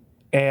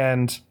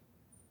 And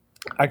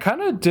I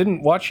kind of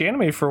didn't watch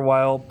anime for a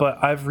while,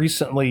 but I've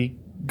recently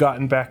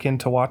gotten back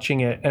into watching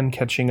it and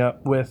catching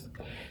up with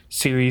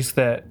series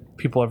that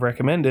people have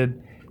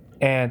recommended.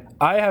 And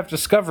I have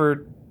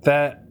discovered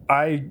that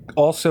I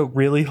also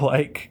really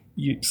like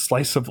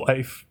slice of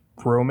life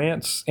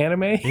romance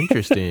anime.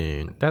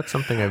 Interesting. That's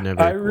something I've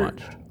never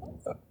watched.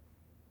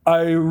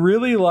 I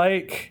really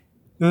like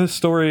the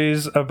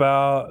stories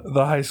about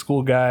the high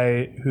school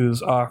guy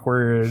who's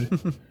awkward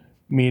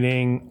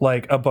meeting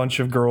like a bunch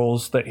of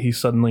girls that he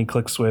suddenly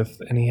clicks with,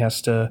 and he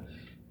has to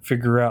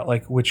figure out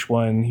like which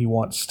one he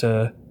wants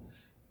to,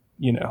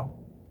 you know,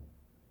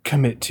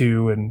 commit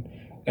to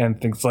and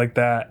things like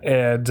that.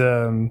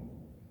 And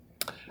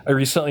I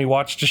recently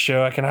watched a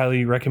show I can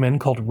highly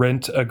recommend called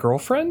Rent a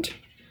Girlfriend.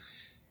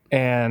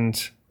 And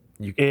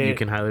you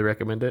can highly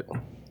recommend it?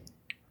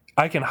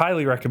 I can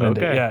highly recommend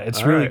it. Yeah,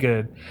 it's really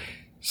good.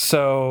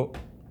 So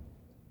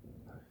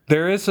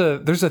there's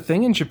a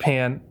thing in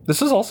Japan.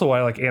 This is also why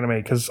I like anime,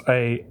 because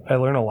I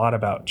learn a lot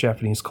about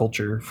Japanese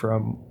culture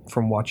from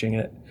watching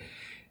it.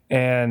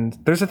 And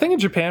there's a thing in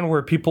Japan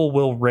where people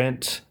will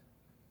rent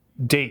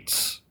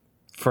dates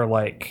for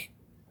like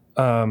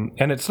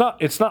and it's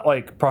not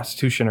like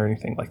prostitution or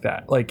anything like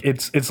that. Like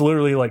it's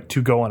literally like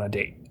to go on a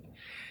date.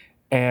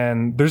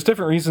 And there's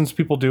different reasons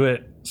people do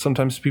it.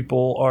 Sometimes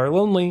people are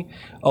lonely.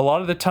 A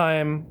lot of the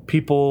time,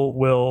 people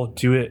will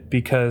do it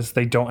because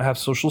they don't have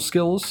social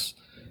skills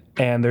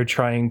and they're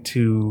trying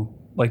to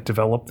like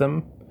develop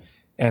them.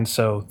 And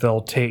so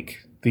they'll take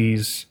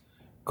these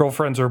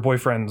girlfriends or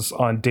boyfriends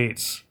on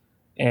dates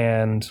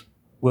and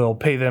will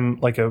pay them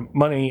like a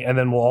money, and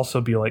then we'll also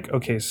be like,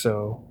 okay,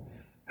 so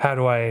how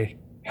do I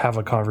have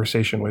a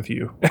conversation with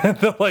you? And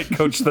they'll like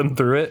coach them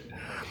through it.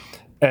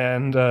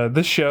 And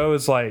this show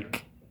is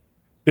like,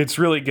 it's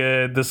really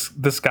good.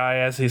 This guy,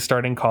 as he's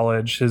starting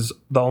college, the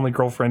only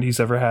girlfriend he's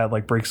ever had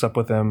like breaks up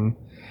with him,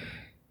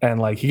 and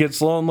like he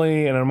gets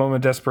lonely, and in a moment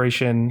of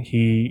desperation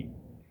he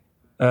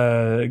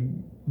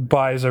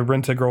buys a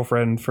rent a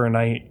girlfriend for a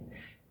night.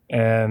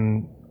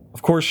 And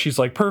of course she's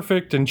like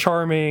perfect and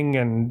charming,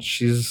 and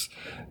she's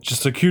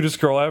just the cutest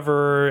girl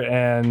ever.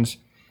 And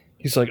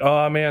he's like,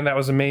 oh man, that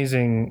was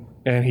amazing.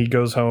 And he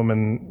goes home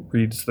and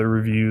reads the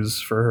reviews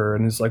for her,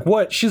 and he's like,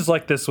 what? She's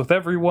like this with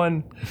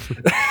everyone.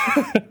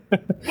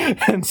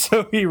 And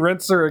so he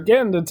rents her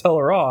again to tell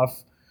her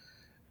off.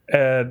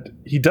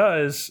 And he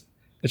does.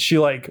 And she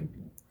like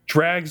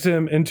drags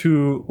him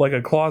into like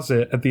a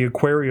closet at the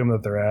aquarium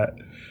that they're at,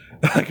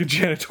 like a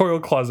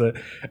janitorial closet.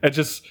 And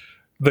just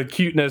the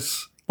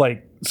cuteness,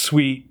 like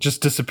sweet,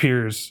 just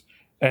disappears.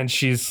 And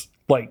she's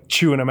like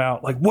chewing him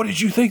out. Like, what did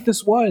you think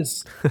this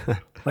was?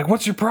 Like,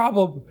 what's your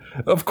problem?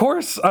 Of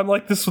course, I'm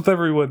like this with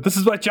everyone. This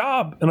is my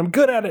job, and I'm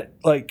good at it.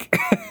 Like,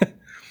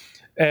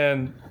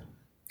 and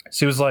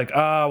she was like,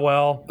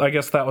 well, I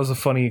guess that was a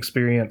funny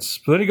experience.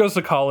 But then he goes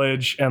to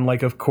college, and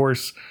like, of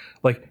course,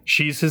 like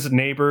she's his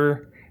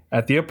neighbor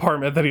at the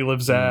apartment that he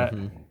lives at,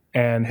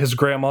 and his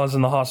grandma's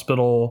in the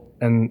hospital,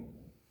 and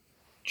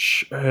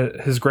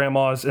his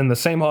grandma's in the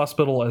same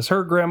hospital as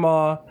her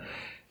grandma,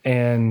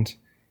 and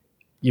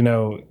you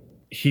know,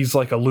 he's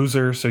like a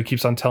loser, so he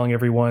keeps on telling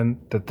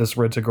everyone that this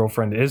rent-a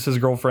girlfriend is his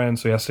girlfriend,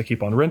 so he has to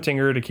keep on renting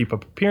her to keep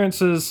up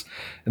appearances.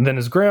 And then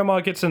his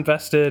grandma gets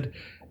invested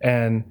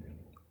and,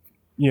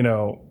 you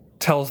know,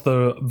 tells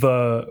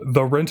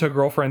the rent-a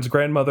girlfriend's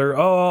grandmother,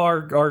 oh,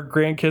 our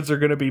grandkids are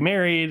going to be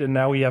married, and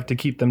now we have to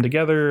keep them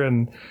together.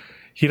 And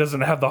he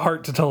doesn't have the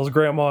heart to tell his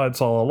grandma it's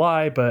all a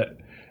lie, but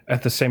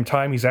at the same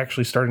time, he's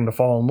actually starting to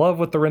fall in love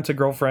with the rent-a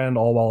girlfriend,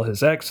 all while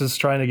his ex is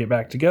trying to get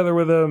back together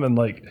with him. And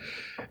like,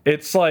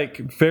 it's like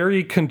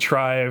very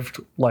contrived,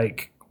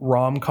 like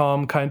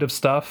rom-com kind of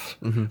stuff,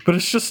 but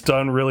it's just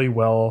done really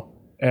well,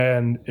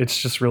 and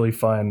it's just really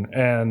fun.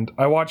 And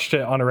I watched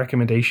it on a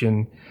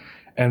recommendation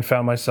and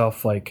found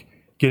myself like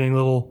getting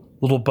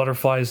little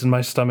butterflies in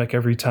my stomach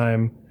every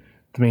time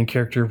the main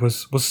character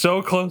was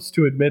so close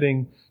to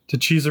admitting to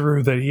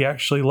Chizuru that he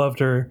actually loved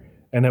her,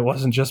 and it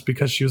wasn't just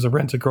because she was a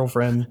rent-a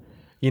girlfriend.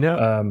 You know,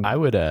 I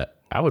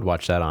would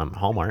watch that on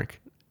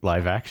Hallmark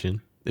live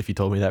action if you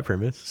told me that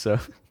premise. So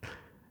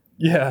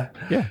yeah.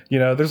 You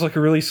know, there's like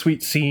a really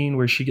sweet scene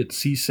where she gets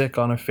seasick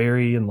on a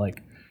ferry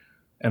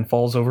and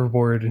falls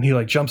overboard, and he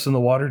like jumps in the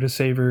water to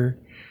save her.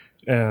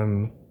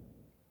 and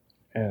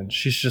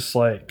she's just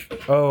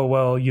like, oh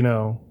well, you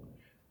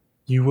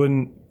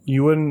wouldn't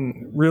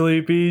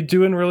really be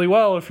doing really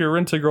well if your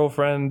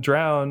rent-a-girlfriend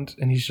drowned.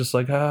 And he's just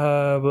like, but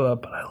I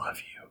love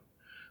you.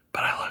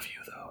 But I love you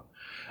though.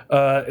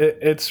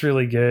 It's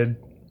really good.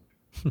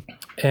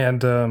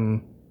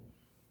 And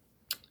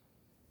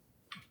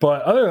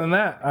but other than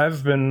that,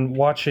 I've been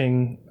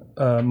watching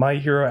My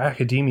Hero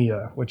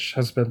Academia, which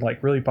has been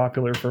like really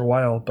popular for a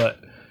while, but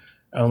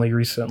I only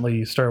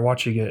recently started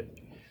watching it.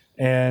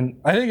 And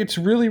I think it's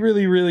really,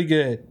 really, really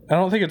good. I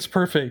don't think it's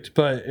perfect,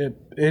 but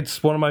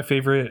it's one of my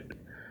favorite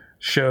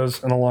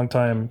shows in a long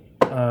time.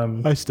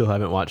 I still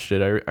haven't watched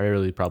it. I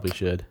really probably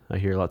should. I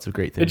hear lots of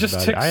great things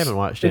about it. I haven't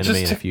watched anime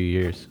in a few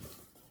years.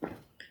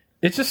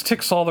 It just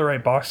ticks all the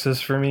right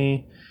boxes for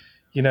me.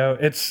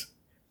 It's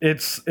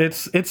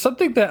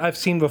something that I've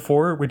seen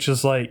before, which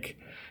is like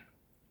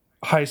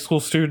high school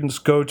students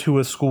go to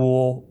a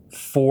school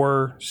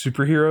for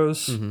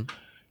superheroes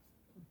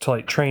to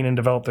like train and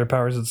develop their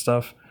powers and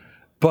stuff.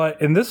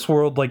 But in this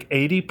world, like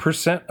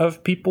 80%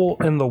 of people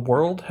in the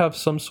world have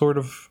some sort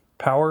of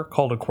power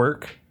called a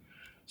quirk.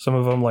 Some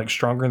of them like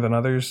stronger than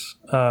others.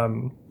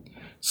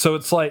 So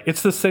it's like,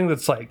 it's this thing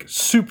that's like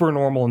super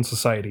normal in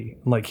society.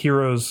 Like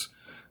heroes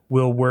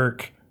will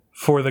work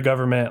for the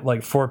government,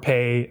 like for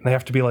pay. They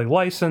have to be like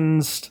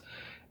licensed,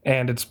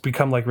 and it's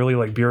become like really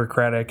like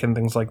bureaucratic and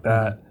things like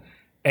that.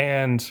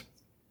 And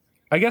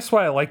I guess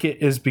why I like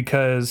it is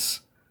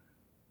because,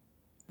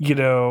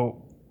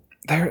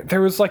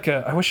 there was like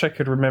I wish I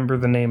could remember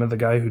the name of the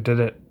guy who did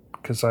it,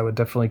 because I would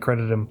definitely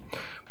credit him.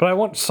 But I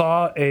once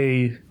saw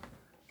a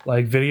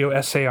like video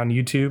essay on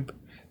YouTube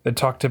that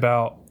talked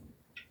about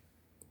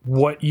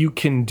what you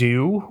can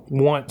do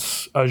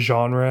once a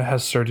genre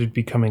has started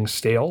becoming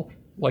stale,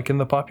 like in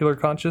the popular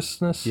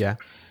consciousness. Yeah.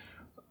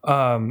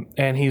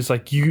 And he's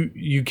like,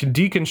 you can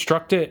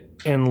deconstruct it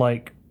in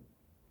like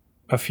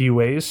a few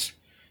ways.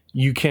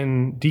 You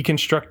can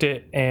deconstruct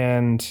it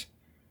and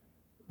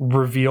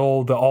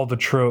reveal all the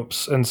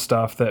tropes and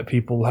stuff that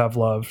people have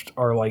loved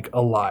are like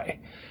a lie.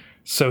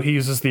 So he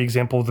uses the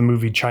example of the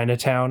movie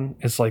Chinatown.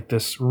 It's like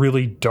this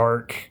really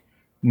dark,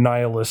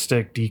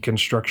 nihilistic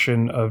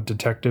deconstruction of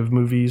detective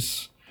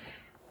movies.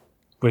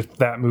 With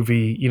that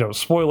movie,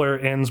 spoiler,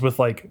 ends with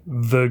like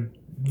the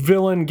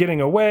villain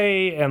getting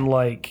away and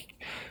like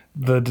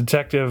the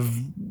detective,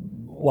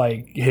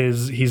 like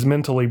he's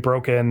mentally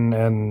broken,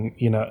 and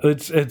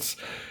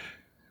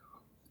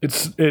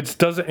it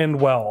doesn't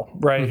end well,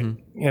 right?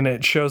 And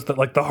it shows that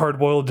like the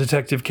hard-boiled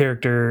detective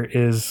character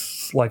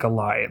is like a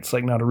lie. It's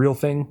like not a real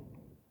thing.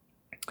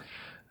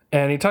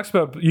 And he talks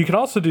about, you can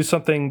also do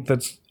something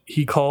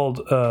he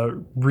called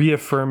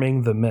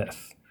reaffirming the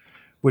myth,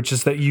 which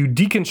is that you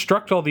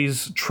deconstruct all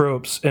these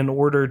tropes in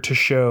order to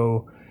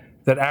show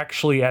that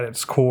actually at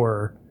its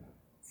core,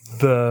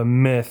 the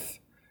myth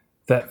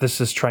that this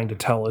is trying to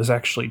tell is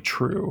actually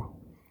true.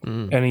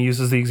 And he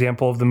uses the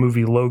example of the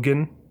movie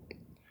Logan,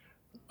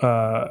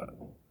 the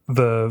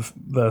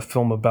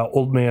film about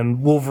Old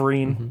Man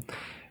Wolverine.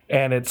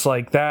 And it's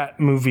like that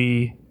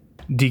movie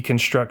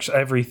deconstructs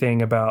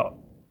everything about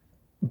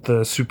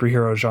the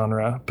superhero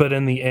genre, but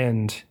in the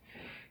end,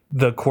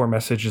 the core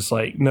message is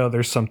like, no,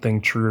 there's something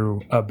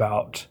true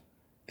about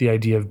the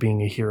idea of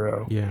being a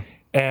hero. Yeah.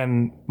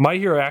 And My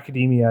Hero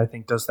Academia, I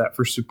think, does that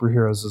for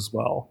superheroes as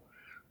well,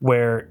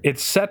 where it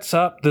sets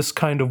up this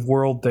kind of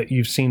world that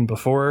you've seen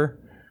before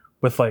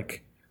with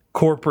like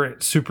corporate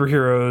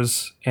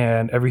superheroes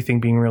and everything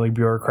being really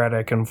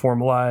bureaucratic and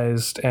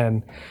formalized.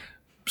 And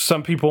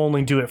some people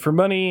only do it for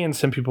money and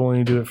some people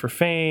only do it for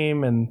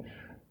fame.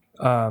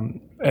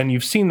 And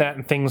you've seen that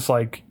in things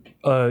like,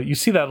 you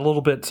see that a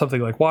little bit,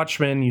 something like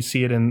Watchmen, you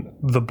see it in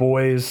The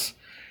Boys,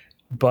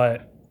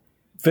 but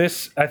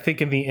this, I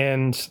think in the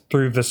end,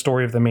 through the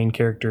story of the main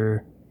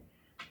character,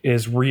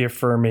 is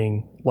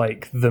reaffirming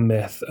like the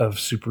myth of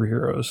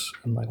superheroes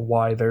and like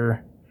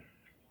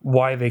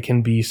why they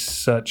can be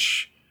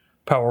such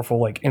powerful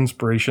like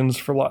inspirations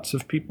for lots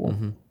of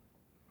people.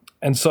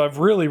 And so I've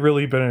really,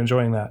 really been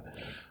enjoying that.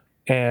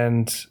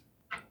 And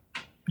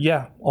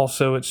yeah,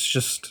 also it's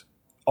just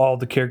all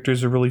the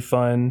characters are really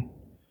fun.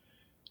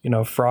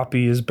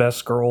 Froppy is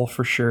best girl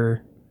for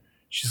sure.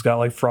 She's got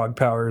like frog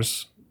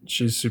powers.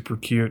 She's super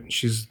cute.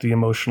 She's the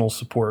emotional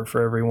support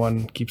for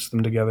everyone, keeps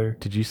them together.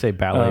 Did you say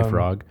ballet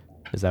frog?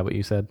 Is that what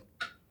you said?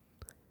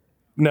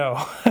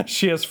 No,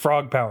 she has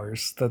frog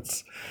powers.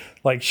 That's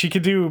like, she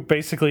could do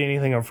basically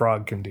anything a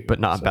frog can do. But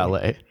not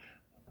ballet.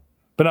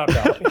 But not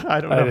ballet. I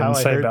don't know how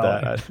I heard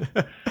that.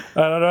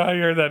 I don't know how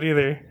you heard that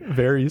either.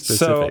 Very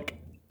specific. So,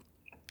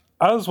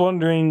 I was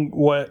wondering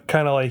what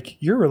kind of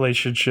like your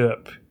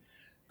relationship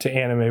to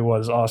anime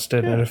was,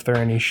 Austin, and if there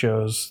are any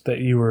shows that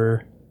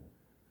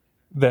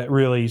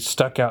really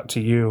stuck out to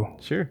you.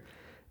 Sure.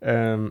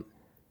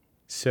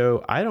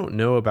 So I don't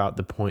know about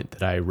the point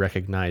that I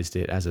recognized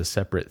it as a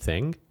separate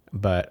thing,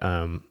 but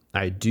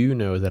I do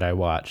know that I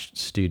watched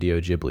Studio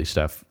Ghibli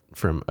stuff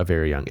from a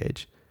very young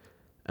age.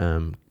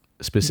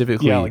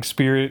 Specifically, yeah, like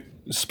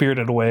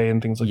Spirited Away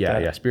and things like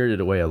that. Yeah,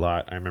 Spirited Away a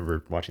lot. I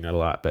remember watching that a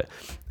lot, but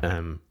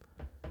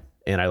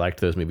and I liked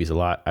those movies a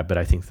lot. But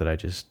I think that I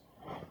just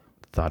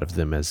thought of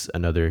them as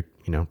another,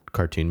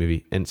 cartoon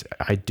movie, and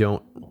I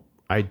don't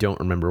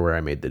remember where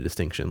I made the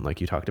distinction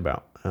like you talked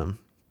about.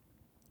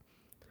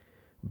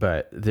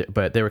 But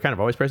they were kind of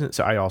always present.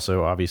 So I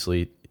also,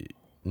 obviously,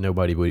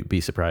 nobody would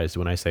be surprised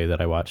when I say that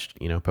I watched,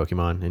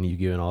 Pokemon and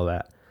Yu-Gi-Oh and all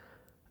that.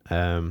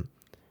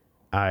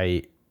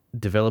 I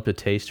developed a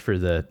taste for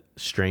the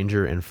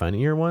stranger and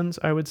funnier ones,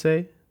 I would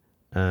say.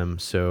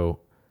 So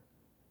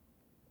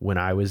when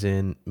I was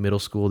in middle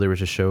school, there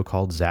was a show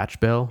called Zatch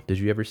Bell. Did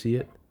you ever see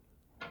it?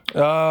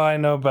 Oh, I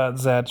know about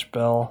Zatch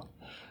Bell.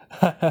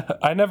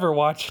 I never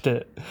watched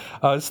it.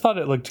 I just thought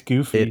it looked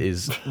goofy. It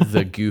is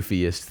the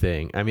goofiest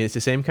thing. I mean, it's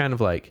the same kind of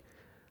like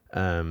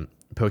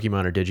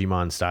Pokemon or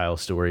Digimon style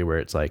story where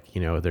it's like,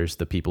 there's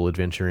the people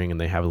adventuring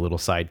and they have a little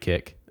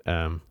sidekick.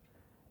 In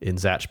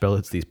Zatch Bell,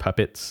 it's these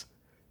puppets,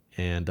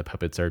 and the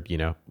puppets are,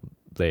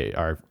 they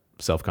are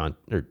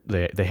or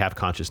they have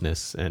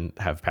consciousness and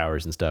have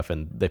powers and stuff,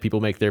 and the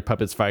people make their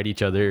puppets fight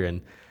each other,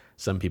 and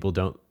some people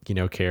don't,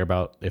 care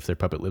about if their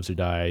puppet lives or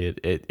die.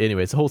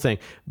 Anyway, it's the whole thing.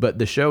 But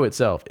the show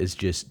itself is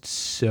just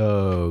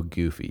so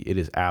goofy. It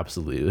is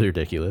absolutely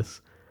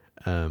ridiculous.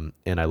 And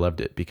I loved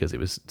it because it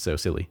was so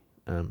silly.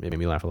 It made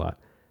me laugh a lot.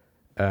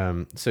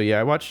 So yeah,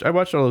 I watched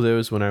all of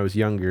those when I was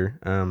younger.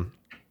 And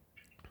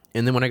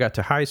then when I got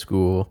to high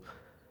school,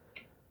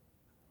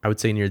 I would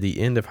say near the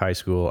end of high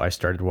school, I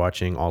started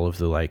watching all of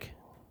the like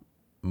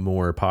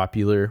more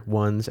popular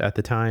ones at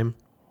the time.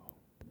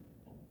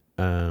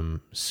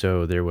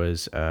 So there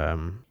was,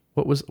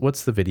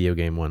 what's the video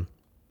game one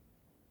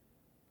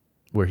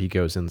where he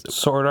goes in?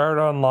 Sword Art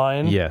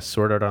Online. Yes.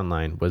 Sword Art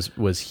Online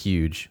was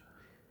huge.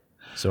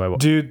 So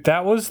dude,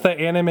 that was the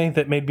anime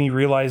that made me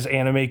realize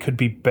anime could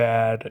be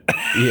bad.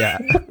 Yeah.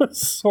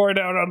 Sword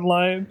Art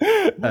Online.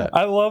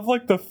 I love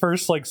like the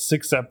first like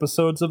 6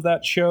 episodes of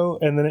that show,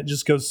 and then it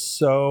just goes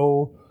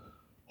so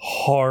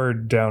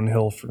hard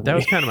downhill for me. That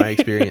was kind of my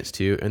experience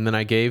too. And then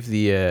I gave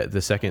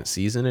the second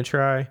season a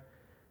try.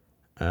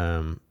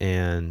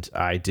 And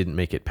I didn't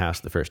make it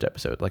past the first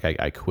episode. Like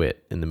I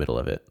quit in the middle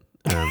of it.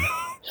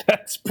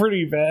 That's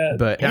pretty bad.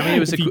 But I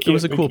mean, it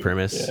was a cool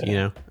premise,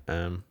 Yeah.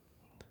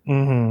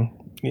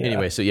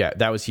 Anyway, so yeah,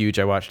 that was huge.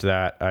 I watched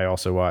that. I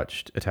also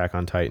watched Attack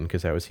on Titan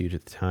because that was huge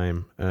at the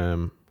time.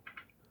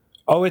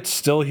 Oh, it's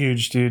still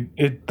huge,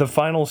 dude. The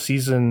final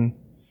season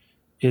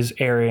is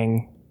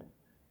airing,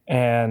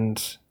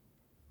 and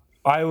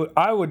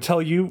I would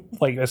tell you,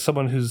 like, as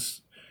someone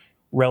who's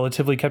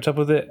relatively kept up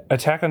with it,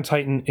 Attack on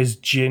Titan is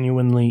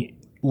genuinely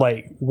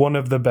like one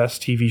of the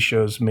best TV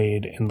shows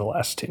made in the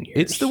last 10 years.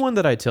 It's the one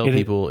that I tell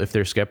people if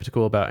they're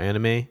skeptical about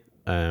anime.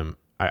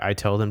 I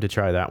tell them to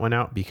try that one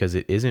out because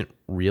it isn't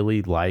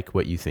really like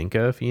what you think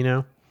of,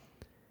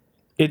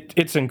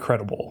 It's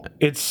incredible.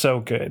 It's so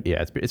good.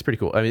 Yeah, it's pretty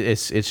cool. I mean,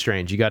 it's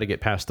strange. You got to get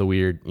past the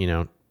weird,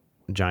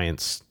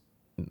 giants,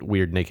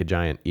 weird naked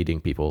giant eating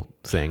people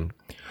thing.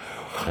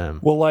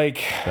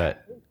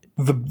 But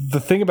the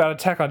thing about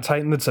Attack on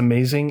Titan that's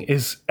amazing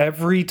is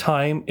every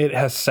time it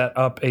has set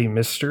up a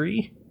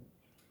mystery,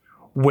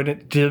 when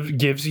it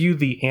gives you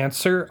the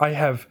answer, I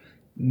have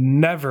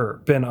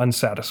never been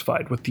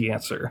unsatisfied with the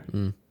answer.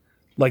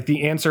 Like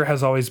the answer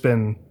has always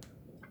been,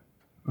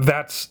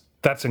 that's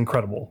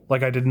incredible.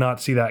 Like I did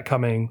not see that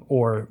coming,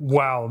 or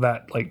wow,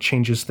 that like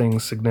changes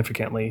things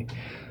significantly.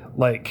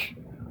 Like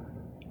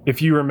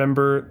if you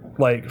remember,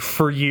 like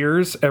for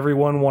years,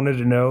 everyone wanted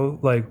to know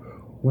like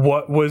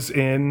what was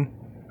in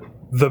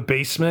the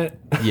basement.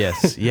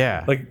 Yes.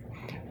 Yeah.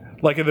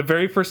 like in the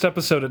very first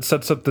episode, it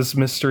sets up this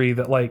mystery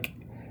that like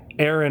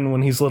Eren,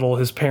 when he's little,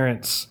 his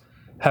parents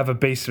have a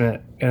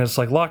basement and it's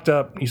like locked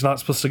up. He's not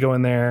supposed to go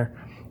in there.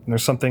 And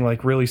there's something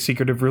like really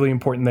secretive, really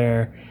important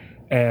there.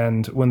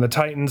 And when the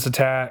Titans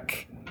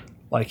attack,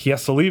 like he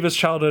has to leave his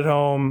childhood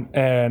home,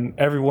 and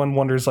everyone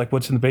wonders like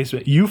what's in the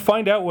basement. You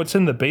find out what's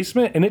in the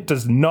basement, and it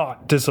does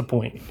not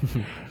disappoint.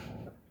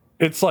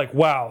 It's like,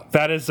 wow,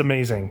 that is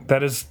amazing.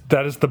 That is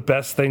the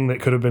best thing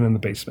that could have been in the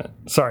basement.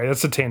 Sorry,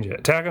 that's a tangent.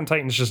 Attack on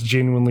Titan is just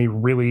genuinely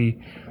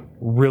really,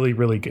 really,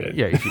 really good.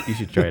 Yeah, you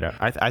should try it out.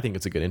 I think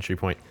it's a good entry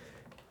point.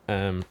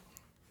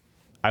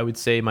 I would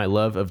say my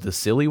love of the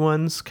silly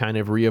ones kind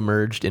of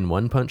reemerged in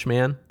One Punch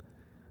Man.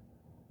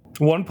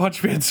 One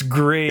Punch Man's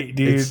great,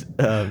 dude.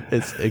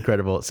 It's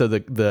incredible. So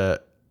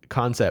the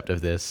concept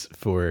of this,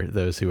 for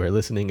those who are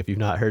listening, if you've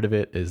not heard of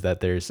it, is that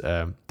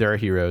there are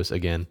heroes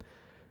again.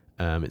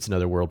 It's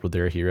another world where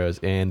there are heroes,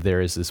 and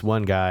there is this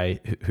one guy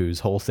whose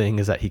whole thing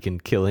is that he can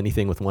kill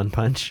anything with one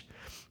punch.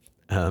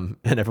 And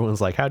everyone's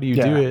like, how do you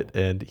do it?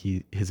 And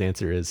his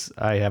answer is,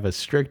 I have a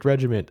strict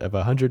regiment of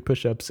 100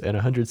 push-ups and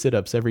 100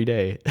 sit-ups every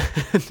day.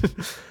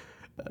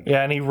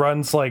 Yeah, and he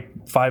runs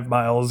like 5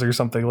 miles or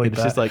something like that.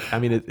 It's just like, I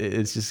mean,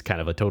 it's just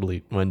kind of a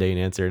totally mundane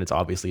answer, and it's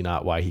obviously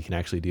not why he can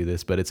actually do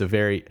this, but it's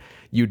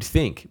you'd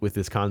think with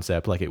this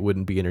concept, like it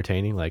wouldn't be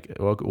entertaining, like,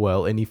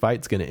 well, any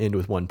fight's going to end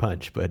with one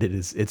punch, but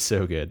it's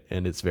so good,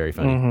 and it's very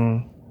funny.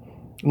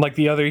 Mm-hmm. Like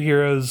the other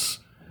heroes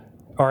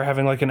are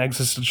having like an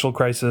existential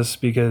crisis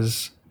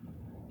because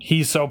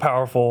he's so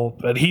powerful,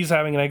 but he's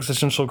having an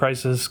existential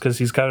crisis because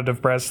he's kind of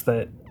depressed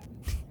that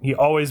he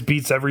always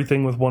beats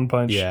everything with one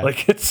punch. Yeah.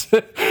 Like it's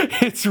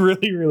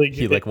really, really good.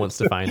 He like wants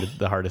to find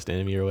the hardest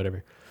enemy or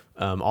whatever.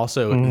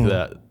 Also,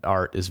 the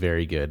art is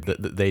very good.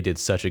 They did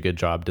such a good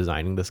job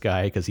designing this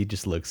guy because he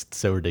just looks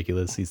so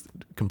ridiculous. He's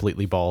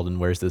completely bald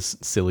and wears this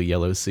silly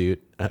yellow suit,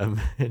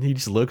 and he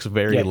just looks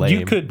very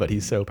lame. But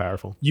he's so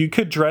powerful. You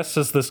could dress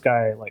as this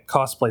guy like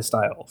cosplay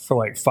style for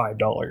like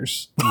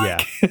 $5.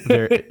 Yeah,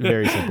 very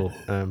very simple.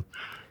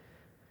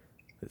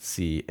 Let's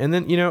see, and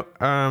then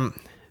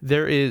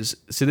there is.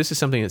 So this is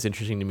something that's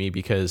interesting to me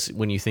because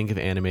when you think of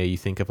anime, you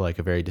think of like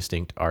a very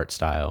distinct art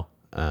style.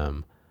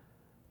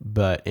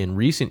 But in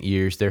recent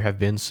years, there have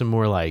been some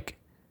more like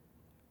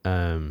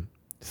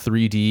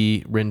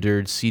 3D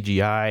rendered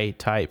CGI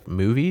type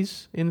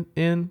movies in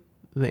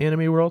the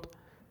anime world.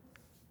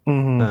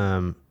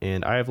 And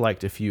I have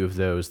liked a few of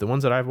those. The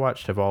ones that I've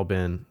watched have all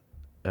been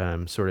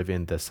sort of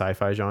in the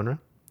sci-fi genre.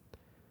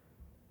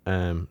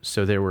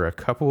 So there were a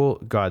couple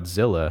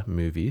Godzilla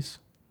movies.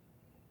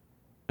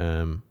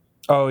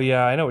 Oh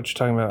yeah, I know what you're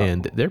talking about.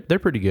 And they're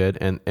pretty good.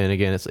 And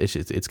again,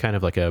 it's kind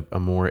of like a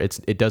more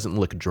it doesn't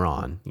look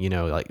drawn.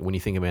 Like when you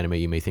think of anime,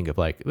 you may think of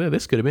like, oh,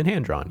 this could have been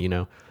hand drawn.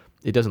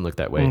 It doesn't look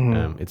that way.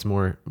 It's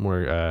more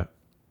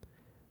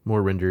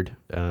rendered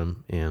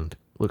and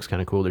looks kind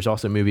of cool. There's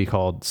also a movie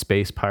called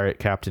Space Pirate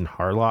Captain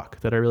Harlock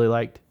that I really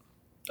liked.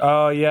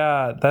 Oh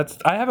yeah,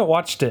 I haven't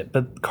watched it,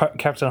 but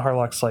Captain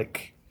Harlock's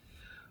like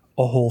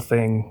a whole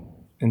thing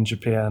in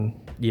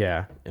Japan.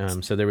 Yeah.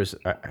 So there was,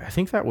 I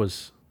think that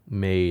was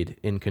made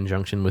in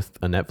conjunction with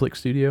a Netflix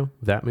studio,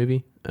 that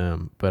movie,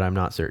 but I'm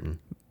not certain.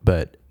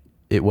 But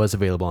it was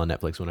available on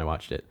Netflix when I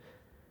watched it.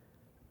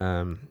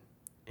 And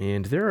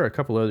there are a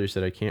couple others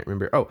that I can't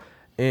remember. Oh,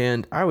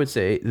 and I would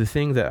say the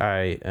thing that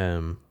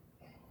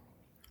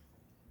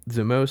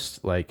the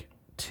most like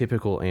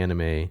typical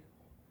anime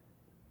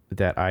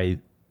that I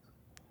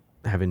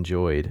have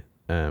enjoyed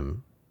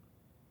the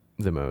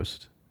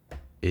most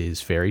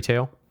is Fairy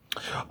Tail.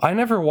 I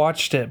never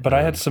watched it, but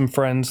I had some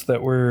friends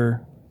that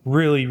were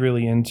really,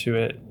 really into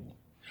it.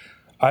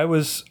 I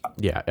was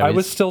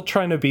still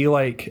trying to be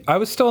like, I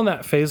was still in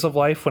that phase of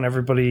life when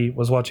everybody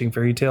was watching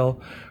Fairy Tail,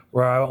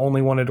 where I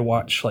only wanted to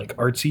watch like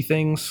artsy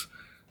things.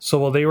 So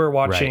while they were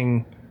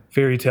watching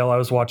Fairy Tail, I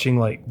was watching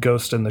like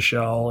Ghost in the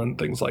Shell and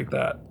things like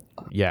that.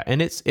 Yeah,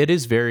 and it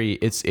is very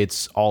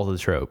it's all the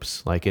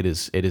tropes. Like it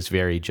is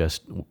very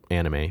just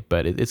anime,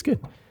 but it's good,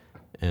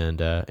 and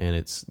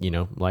it's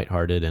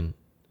lighthearted and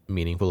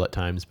meaningful at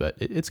times, but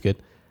it's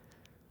good.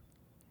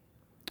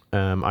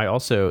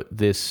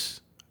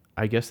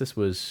 I guess this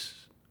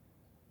was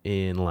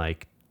in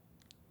like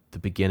the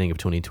beginning of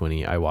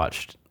 2020. I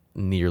watched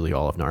nearly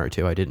all of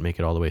Naruto. I didn't make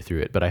it all the way through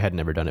it, but I had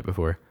never done it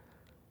before.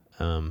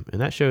 And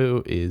that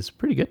show is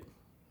pretty good.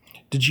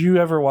 Did you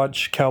ever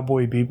watch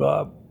Cowboy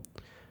Bebop?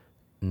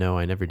 No,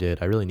 I never did.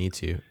 I really need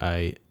to.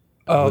 I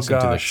listened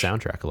to the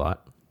soundtrack a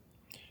lot.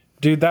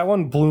 Dude, that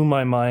one blew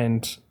my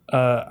mind.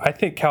 I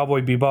think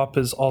Cowboy Bebop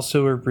is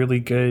also a really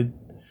good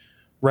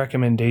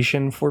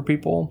recommendation for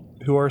people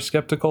who are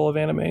skeptical of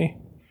anime,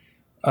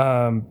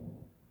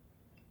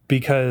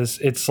 because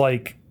it's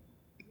like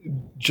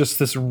just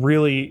this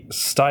really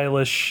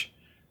stylish,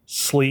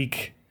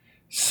 sleek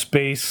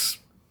space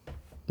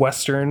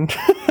western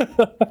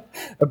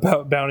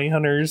about bounty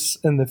hunters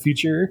in the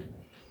future.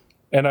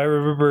 And I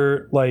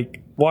remember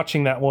like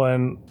watching that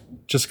one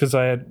just because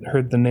I had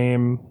heard the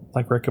name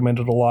like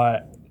recommended a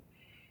lot,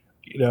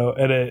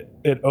 and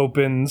it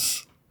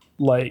opens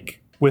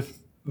like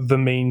with the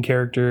main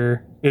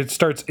character. It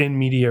starts in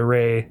media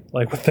ray,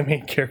 like with the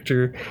main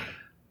character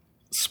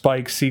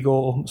Spike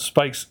Spiegel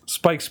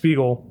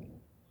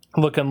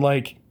looking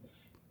like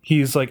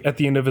he's like at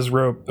the end of his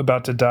rope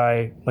about to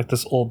die, like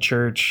this old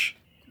church.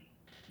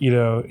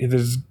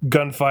 There's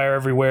gunfire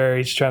everywhere.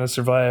 He's trying to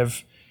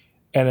survive.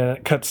 And then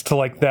it cuts to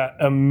like that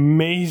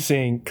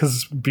amazing,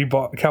 because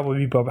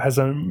Cowboy Bebop has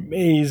an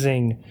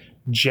amazing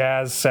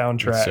jazz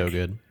soundtrack. It's so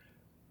good.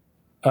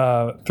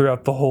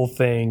 Throughout the whole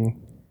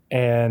thing.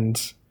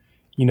 And,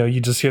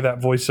 you just hear that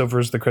voiceover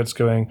as the credits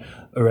going,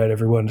 all right,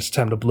 everyone, it's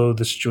time to blow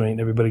this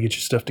joint. Everybody get your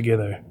stuff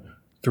together.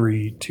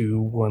 3,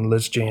 2, 1,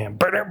 let's jam.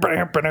 It's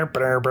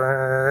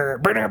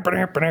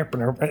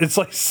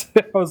like,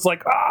 I was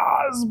like,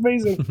 this is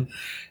amazing.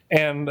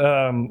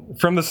 And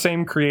from the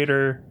same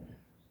creator,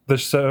 the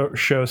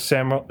show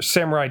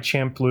Samurai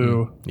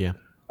Champloo,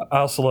 I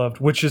also loved,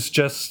 which is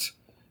just,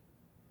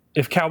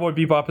 if Cowboy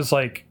Bebop is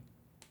like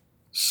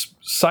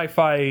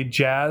sci-fi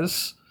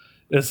jazz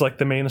is like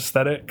the main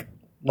aesthetic,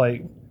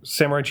 like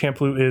Samurai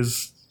Champloo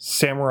is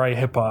samurai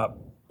hip hop.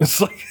 It's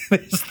like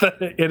the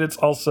aesthetic, and it's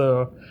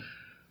also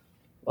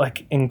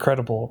like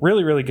incredible,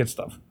 really, really good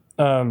stuff.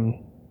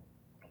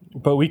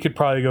 But we could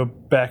probably go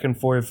back and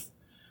forth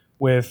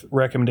with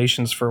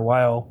recommendations for a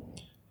while.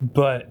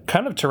 But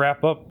kind of to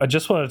wrap up, I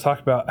just wanted to talk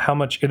about how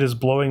much it is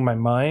blowing my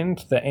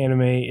mind that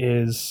anime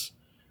is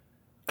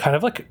kind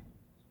of like,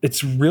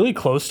 it's really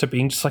close to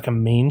being just like a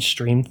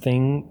mainstream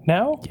thing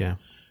now. Yeah.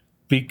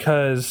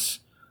 Because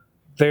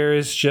there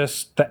is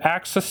just, the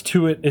access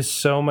to it is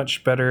so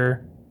much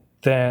better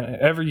than it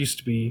ever used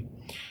to be.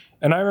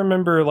 And I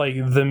remember like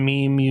the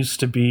meme used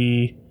to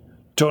be,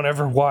 don't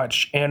ever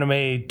watch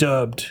anime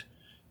dubbed.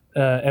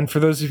 And for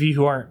those of you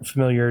who aren't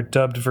familiar,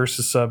 dubbed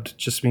versus subbed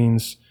just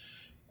means,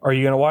 are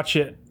you going to watch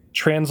it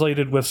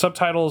translated with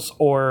subtitles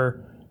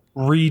or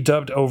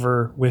redubbed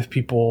over with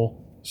people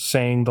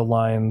saying the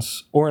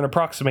lines or an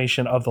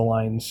approximation of the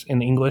lines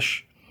in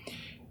English?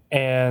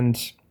 And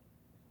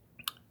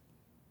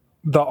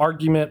the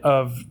argument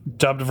of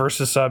dubbed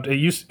versus subbed,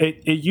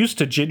 it used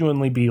to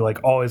genuinely be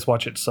like always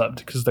watch it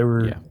subbed because there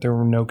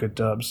were no good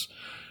dubs.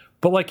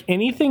 But like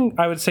anything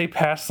I would say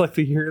past like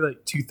the year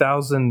like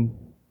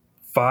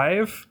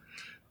 2005,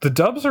 the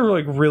dubs are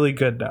like really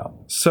good now.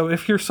 So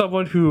if you're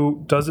someone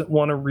who doesn't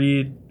want to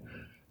read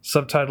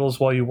subtitles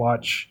while you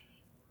watch,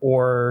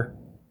 or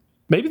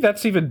maybe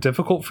that's even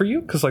difficult for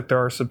you because like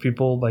there are some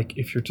people like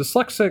if you're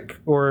dyslexic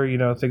or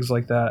things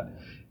like that,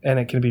 and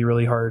it can be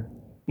really hard,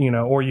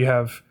 or you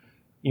have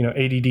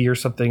ADD or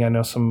something. I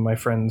know some of my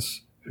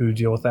friends who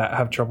deal with that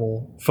have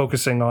trouble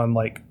focusing on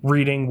like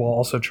reading while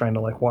also trying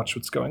to like watch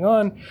what's going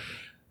on.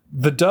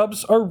 The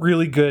dubs are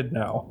really good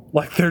now.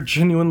 Like they're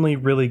genuinely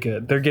really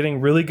good. They're getting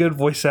really good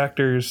voice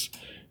actors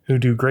who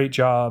do great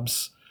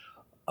jobs.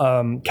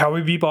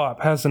 Cowboy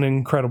Bebop has an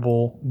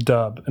incredible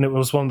dub, and it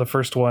was one of the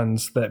first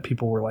ones that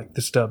people were like,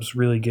 this dub's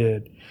really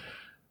good.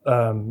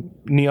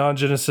 Neon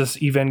Genesis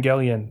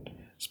Evangelion,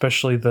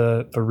 especially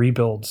the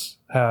rebuilds,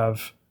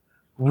 have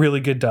really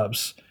good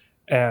dubs.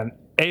 And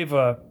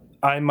Ava,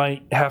 I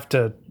might have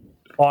to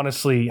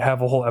honestly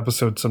have a whole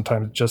episode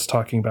sometime just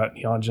talking about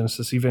Neon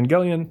Genesis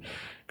Evangelion,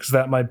 because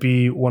that might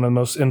be one of the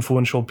most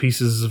influential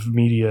pieces of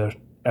media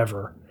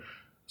ever.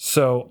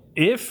 So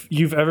if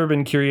you've ever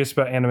been curious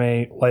about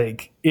anime,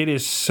 like it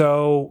is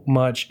so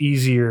much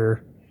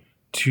easier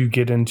to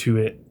get into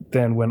it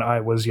than when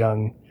I was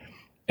young.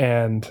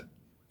 And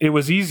it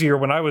was easier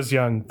when I was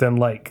young than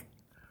like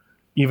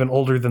even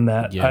older than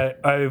that. Yeah.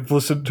 I've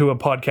listened to a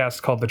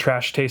podcast called the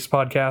Trash Taste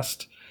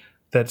Podcast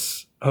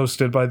that's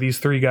hosted by these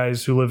three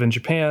guys who live in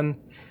Japan,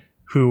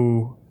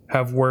 who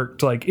have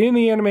worked like in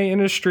the anime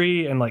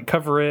industry and like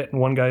cover it. And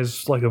one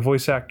guy's like a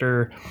voice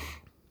actor.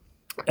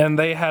 And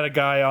they had a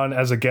guy on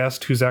as a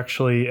guest who's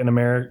actually an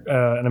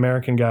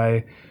American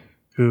guy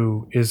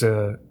who is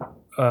a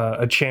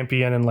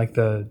champion in like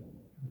the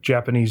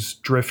Japanese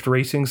drift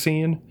racing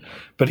scene.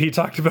 But he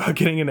talked about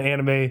getting into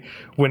anime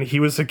when he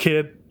was a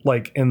kid,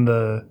 like in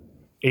the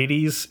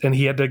 80s, and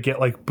he had to get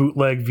like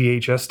bootleg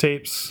VHS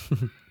tapes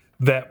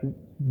that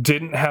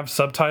didn't have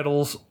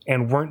subtitles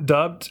and weren't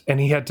dubbed, and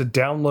he had to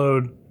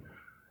download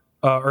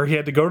or he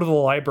had to go to the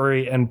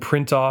library and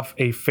print off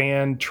a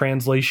fan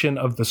translation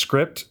of the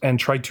script and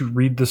try to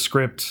read the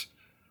script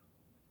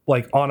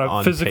like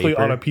physically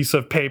on a pice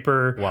of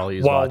paper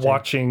while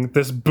watching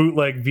this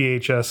bootleg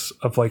VHS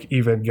of like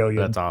Evangelion.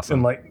 That's awesome.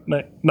 In like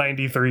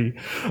 93.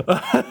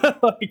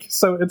 Like,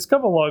 so it's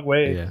come a long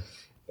way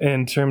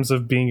in terms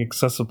of being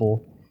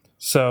accessible.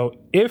 So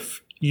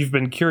if you've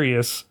been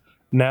curious,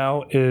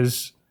 now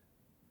is,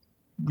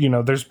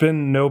 there's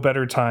been no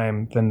better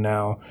time than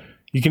now.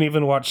 You can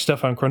even watch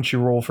stuff on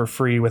Crunchyroll for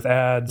free with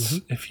ads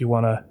if you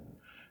want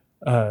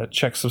to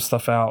check some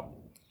stuff out.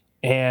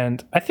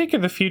 And I think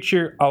in the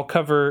future, I'll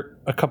cover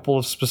a couple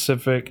of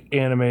specific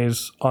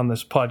animes on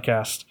this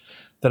podcast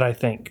that I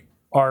think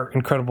are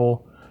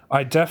incredible.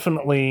 I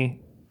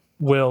definitely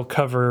will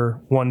cover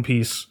One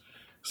Piece.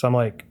 So I'm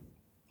like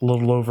a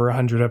little over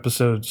 100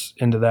 episodes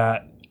into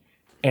that,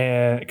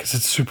 and because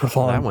it's super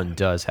long. That one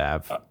does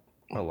have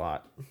a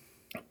lot.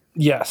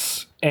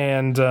 Yes.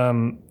 And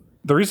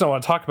the reason I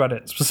want to talk about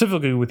it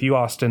specifically with you,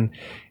 Austin,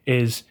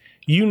 is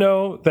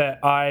that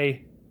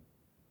I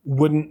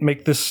wouldn't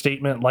make this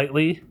statement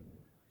lightly.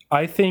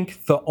 I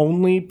think the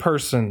only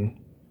person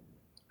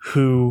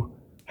who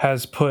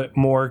has put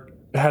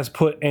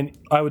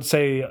I would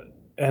say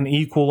an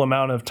equal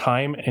amount of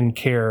time and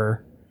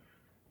care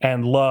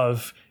and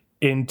love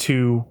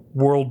into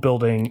world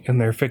building in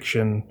their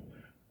fiction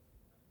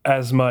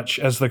as much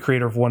as the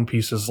creator of One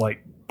Piece is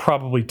like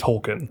probably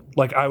Tolkien.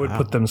 Like I would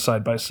put them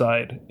side by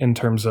side in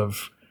terms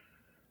of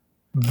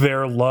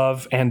their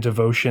love and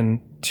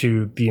devotion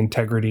to the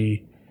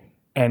integrity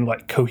and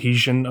like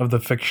cohesion of the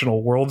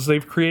fictional worlds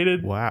they've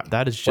created. Wow,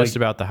 that is just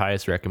about the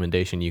highest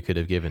recommendation you could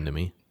have given to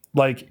me.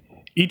 Like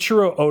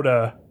Ichiro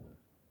Oda,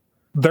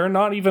 they're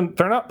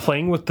not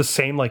playing with the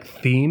same like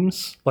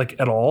themes like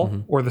at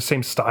all or the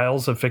same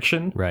styles of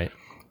fiction. Right.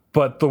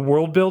 But the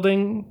world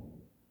building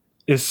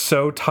is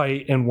so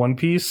tight in One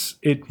Piece,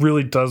 it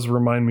really does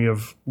remind me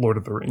of Lord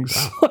of the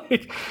Rings. Wow.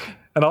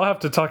 And I'll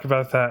have to talk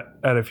about that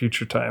at a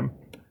future time.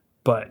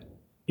 But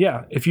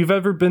yeah, if you've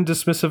ever been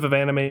dismissive of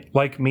anime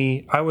like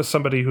me, I was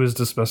somebody who was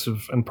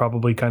dismissive and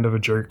probably kind of a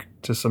jerk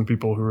to some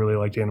people who really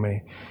liked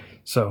anime.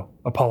 So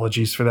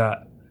apologies for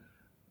that.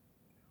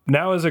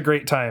 Now is a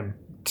great time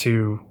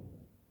to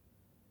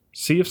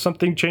see if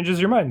something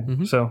changes your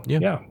mind. So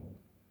yeah.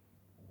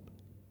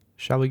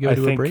 Shall we go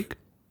to a break?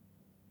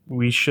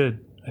 We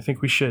should. I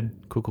think we should.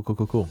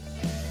 Cool.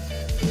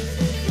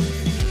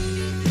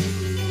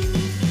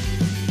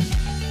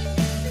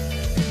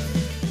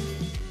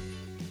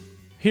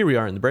 Here we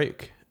are in the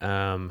break.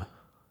 Got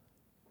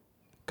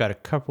a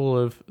couple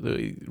of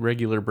the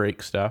regular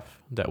break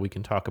stuff that we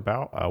can talk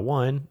about.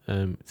 One,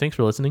 thanks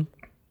for listening.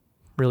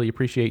 Really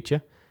appreciate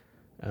you.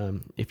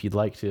 If you'd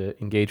like to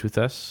engage with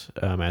us,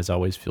 as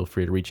always, feel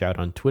free to reach out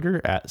on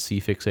Twitter at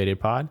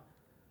CFixatedPod.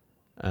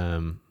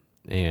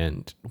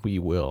 And we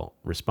will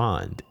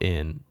respond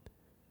in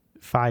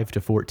 5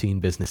 to 14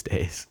 business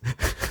days.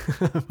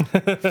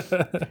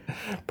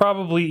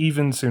 Probably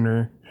even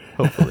sooner.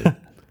 Hopefully.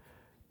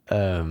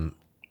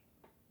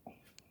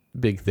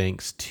 Big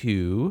thanks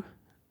to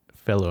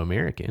Fellow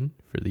American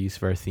for the use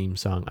of our theme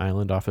song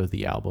Island off of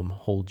the album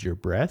Hold Your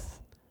Breath.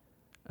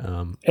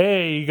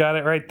 Hey, you got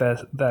it right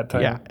that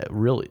time. Yeah,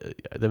 really,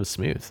 that was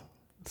smooth.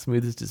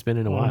 Smoothest it's been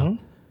in a while.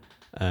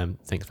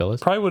 Thanks,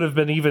 fellas. Probably would have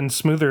been even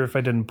smoother if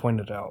I didn't point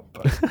it out.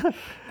 But.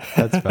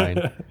 That's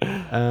fine.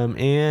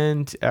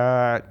 And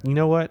you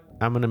know what?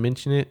 I'm going to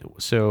mention it.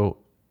 So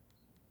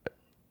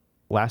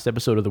last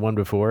episode of the one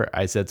before,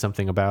 I said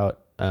something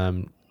about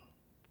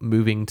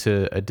moving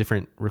to a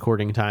different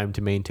recording time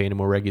to maintain a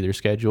more regular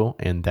schedule,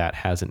 and that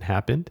hasn't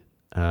happened.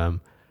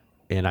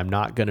 And I'm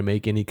not going to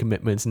make any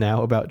commitments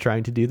now about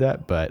trying to do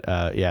that. But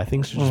yeah,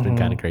 things have just been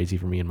kind of crazy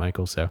for me and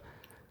Michael. So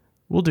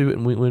we'll do it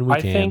when we can. I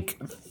think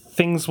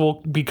things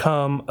will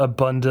become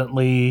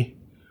abundantly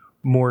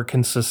more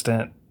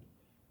consistent.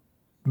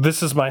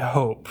 This is my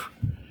hope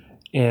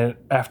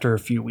after a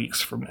few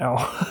weeks from now.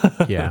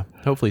 Yeah,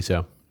 hopefully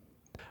so.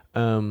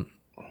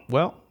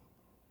 Well,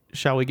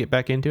 shall we get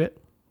back into it?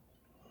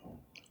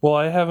 Well,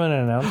 I have an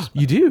announcement.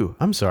 You do?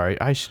 I'm sorry.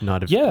 I should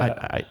not have.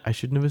 Yeah. I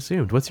shouldn't have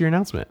assumed. What's your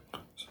announcement?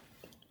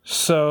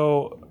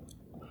 So,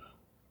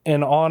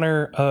 in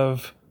honor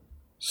of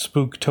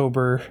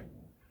Spooktober,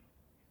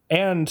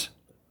 and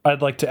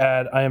I'd like to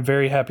add, I am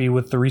very happy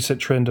with the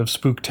recent trend of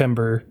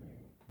Spooktember,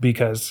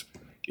 because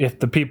if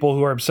the people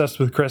who are obsessed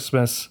with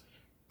Christmas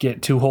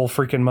get 2 whole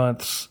freaking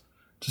months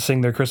to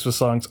sing their Christmas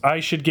songs, I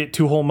should get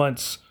 2 whole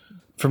months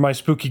for my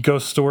spooky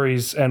ghost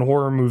stories and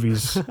horror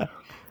movies.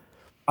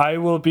 I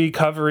will be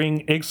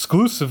covering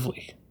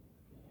exclusively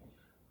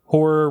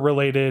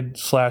horror-related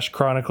 /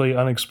 chronically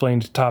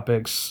unexplained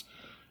topics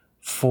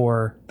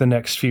for the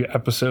next few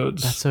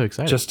episodes. That's so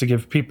exciting. Just to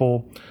give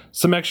people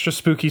some extra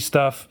spooky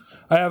stuff.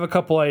 I have a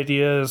couple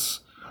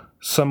ideas,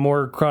 some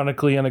more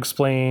chronically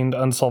unexplained,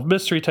 unsolved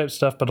mystery type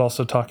stuff, but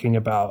also talking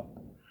about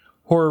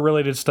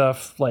horror-related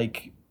stuff.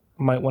 Like,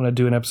 might want to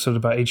do an episode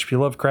about H.P.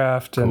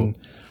 Lovecraft. Cool. And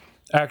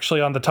actually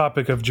on the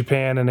topic of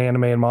Japan and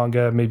anime and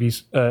manga, maybe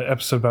an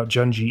episode about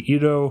Junji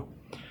Ito,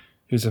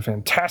 who's a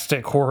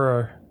fantastic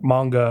horror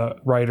manga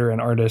writer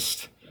and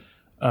artist,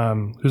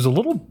 who's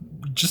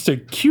just a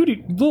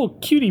little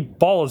cutie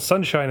ball of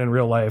sunshine in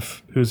real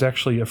life, who's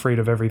actually afraid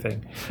of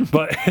everything.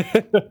 But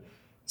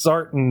his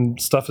art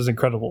and stuff is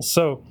incredible.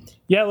 So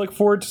yeah, I look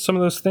forward to some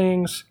of those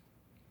things.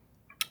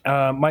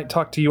 Might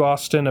talk to you,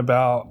 Austin,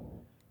 about,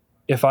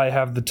 if I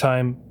have the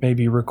time,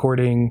 maybe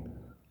recording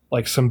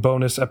like some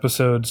bonus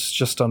episodes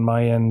just on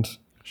my end.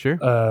 Sure.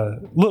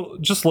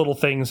 Little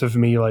things of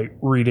me like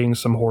reading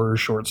some horror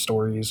short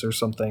stories or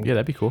something. Yeah,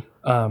 that'd be cool.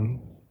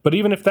 But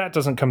even if that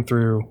doesn't come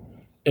through,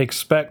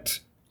 expect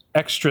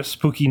extra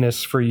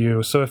spookiness for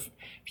you. So if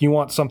you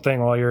want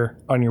something while you're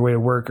on your way to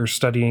work or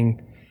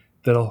studying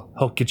that'll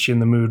help get you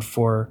in the mood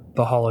for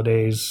the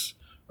holidays,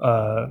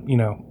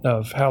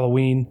 of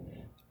Halloween,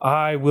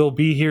 I will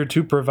be here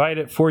to provide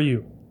it for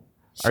you.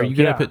 So, are you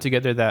going to put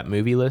together that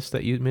movie list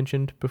that you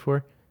mentioned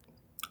before?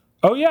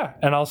 Oh yeah,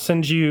 and I'll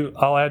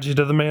add you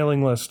to the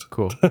mailing list.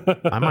 Cool.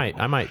 I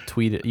might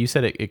tweet it. You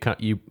said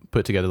you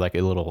put together like a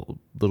little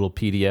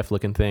PDF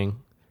looking thing,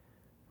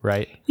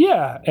 right?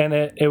 Yeah, and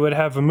it would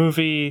have a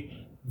movie,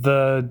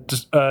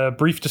 the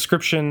brief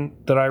description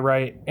that I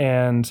write,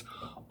 and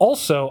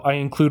also I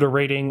include a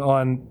rating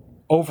on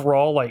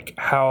overall like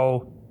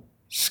how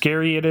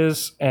scary it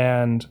is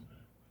and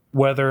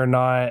whether or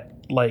not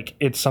like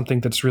it's something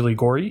that's really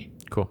gory.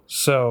 Cool.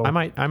 So I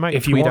might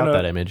tweet out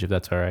that image if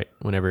that's all right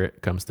whenever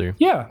it comes through.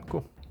 Yeah.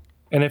 Cool.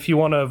 And if you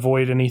want to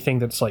avoid anything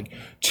that's like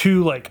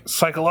too like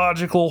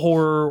psychological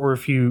horror, or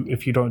if you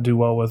don't do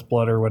well with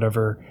blood or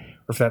whatever,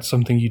 or if that's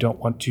something you don't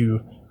want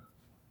to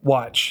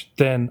watch,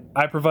 then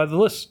I provide the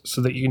list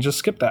so that you can just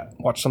skip that,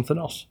 watch something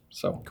else.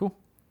 So cool.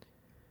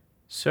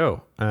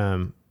 So,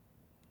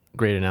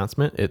 great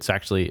announcement. It's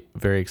actually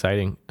very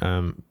exciting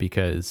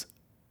because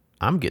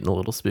I'm getting a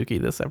little spooky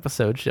this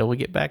episode. Shall we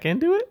get back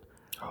into it?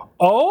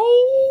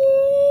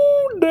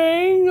 Oh,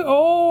 dang.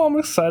 Oh, I'm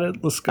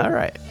excited. Let's go. All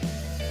right.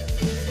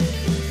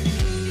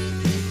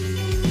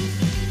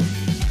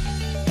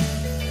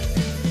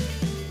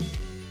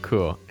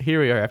 Cool. Here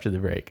we are after the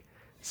break.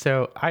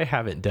 So I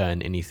haven't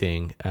done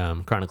anything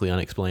chronically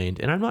unexplained,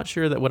 and I'm not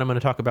sure that what I'm going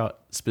to talk about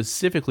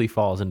specifically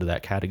falls into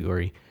that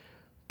category.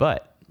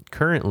 But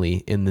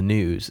currently in the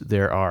news,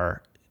 there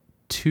are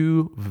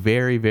 2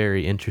 very,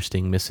 very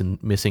interesting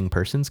missing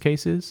persons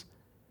cases.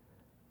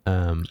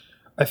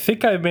 I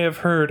think I may have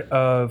heard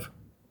of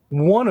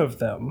one of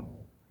them,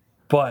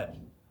 but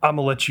I'm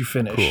going to let you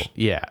finish. Cool.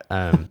 Yeah.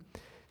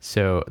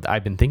 So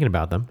I've been thinking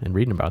about them and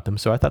reading about them,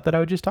 so I thought that I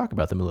would just talk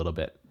about them a little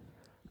bit.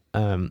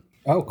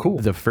 Oh, cool.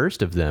 The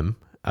first of them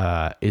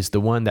is the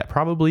one that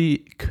probably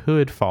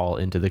could fall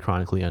into the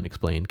chronically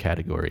unexplained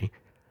category.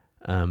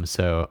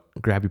 So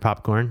grab your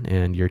popcorn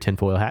and your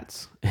tinfoil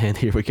hats, and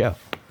here we go.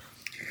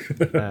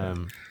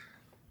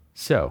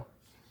 So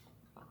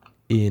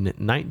in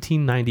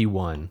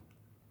 1991,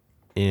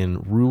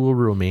 in rural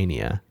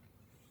Romania,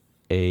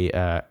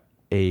 a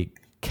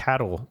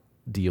cattle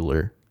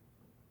dealer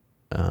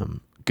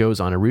goes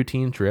on a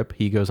routine trip.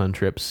 He goes on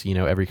trips,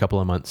 every couple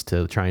of months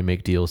to try and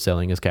make deals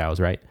selling his cows,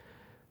 right?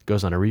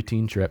 Goes on a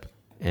routine trip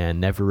and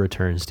never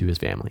returns to his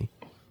family.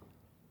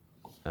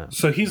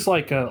 So he's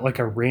like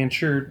a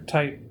rancher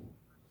type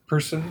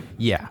person.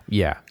 Yeah.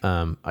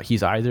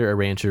 He's either a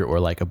rancher or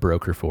like a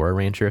broker for a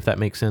rancher, if that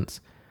makes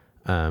sense.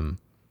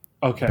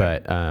 Okay.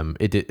 But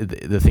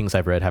the things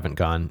I've read haven't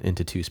gone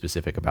into too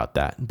specific about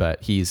that.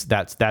 But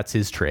that's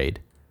his trade.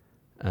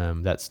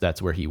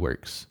 That's where he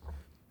works.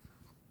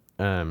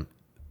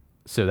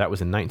 So that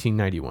was in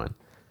 1991.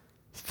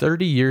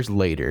 30 years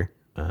later,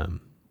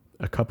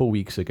 a couple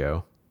weeks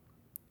ago,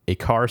 a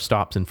car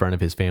stops in front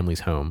of his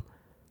family's home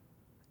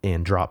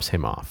and drops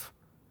him off.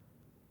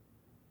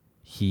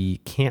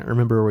 He can't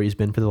remember where he's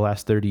been for the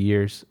last 30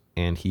 years,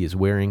 and he is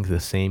wearing the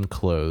same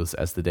clothes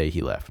as the day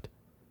he left.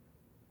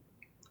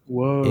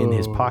 Whoa. In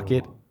his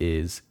pocket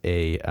is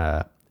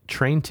a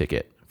train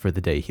ticket for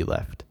the day he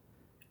left.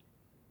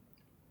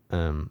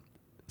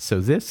 So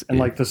this and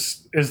like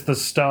this is the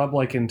stub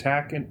like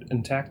intact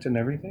and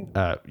everything.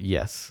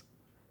 Yes,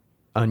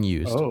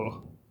 unused.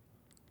 Oh,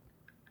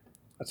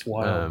 that's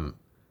wild.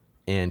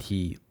 And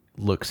he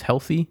looks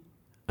healthy.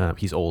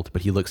 He's old,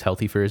 but he looks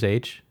healthy for his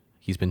age.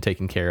 He's been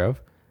taken care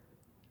of,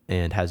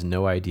 and has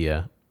no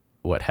idea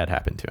what had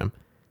happened to him.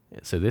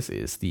 So this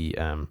is the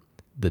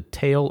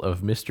tale of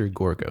Mr.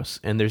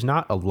 Gorgos, and there's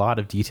not a lot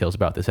of details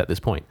about this at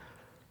this point.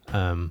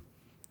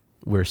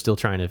 We're still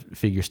trying to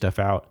figure stuff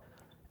out.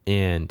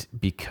 And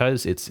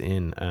because it's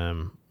in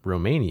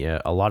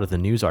Romania, a lot of the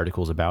news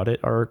articles about it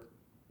are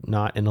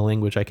not in a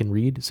language I can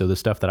read. So the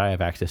stuff that I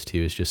have access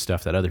to is just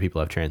stuff that other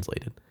people have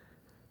translated.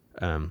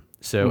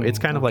 So it's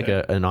kind of like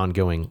an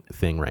ongoing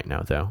thing right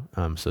now, though.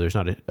 So there's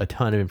not a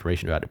ton of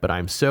information about it, but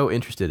I'm so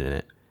interested in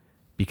it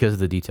because of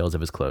the details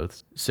of his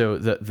clothes. So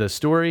the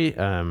story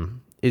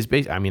is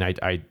based. I mean,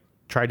 I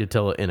tried to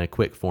tell it in a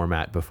quick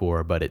format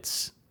before, but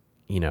it's,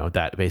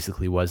 that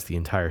basically was the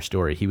entire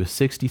story. He was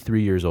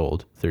 63 years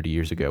old 30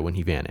 years ago when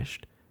he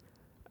vanished.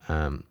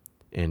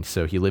 And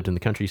so he lived in the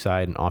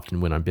countryside and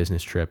often went on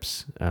business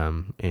trips.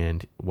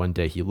 And one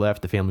day he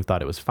left. The family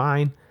thought it was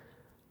fine.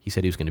 He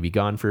said he was going to be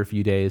gone for a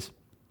few days.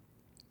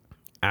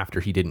 After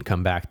he didn't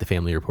come back, the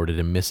family reported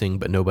him missing,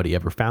 but nobody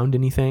ever found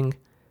anything.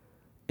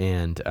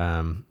 And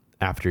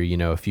after,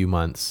 a few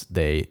months,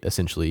 they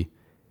essentially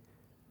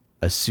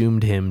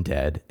assumed him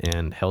dead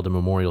and held a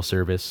memorial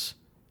service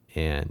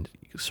and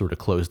sort of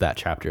closed that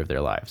chapter of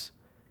their lives.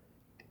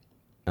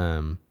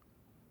 But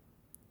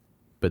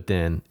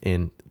then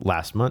in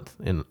last month,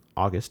 in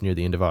August, near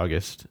the end of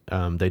August,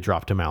 they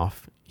dropped him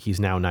off. He's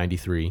now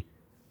 93.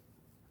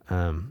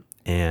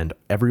 And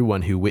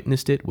everyone who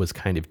witnessed it was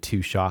kind of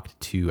too shocked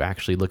to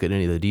actually look at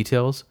any of the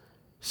details.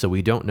 So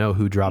we don't know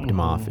who dropped him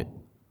off.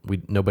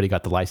 Nobody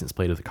got the license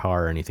plate of the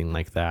car or anything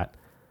like that.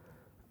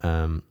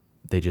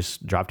 They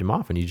just dropped him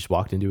off and he just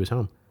walked into his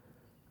home.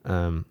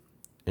 And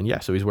yeah,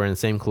 so he's wearing the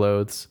same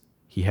clothes.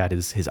 He had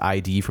his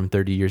ID from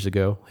 30 years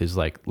ago, his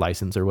like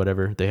license or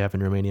whatever they have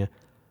in Romania,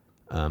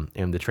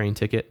 and the train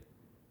ticket.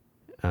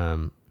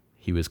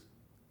 He was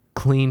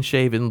clean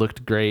shaven,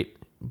 looked great,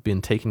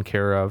 been taken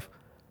care of.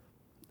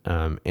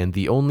 And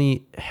the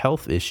only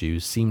health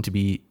issues seem to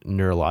be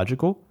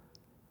neurological.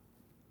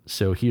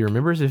 So he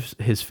remembers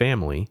his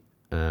family,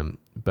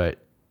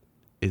 but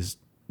is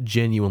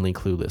genuinely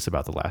clueless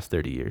about the last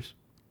 30 years.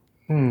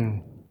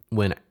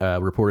 When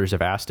reporters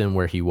have asked him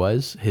where he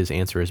was, his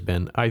answer has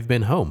been, "I've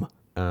been home."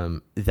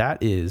 That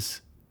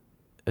is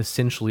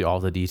essentially all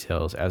the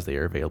details as they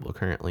are available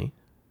currently.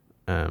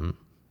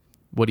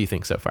 What do you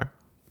think so far?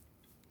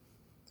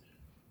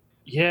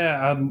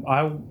 Yeah,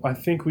 I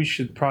think we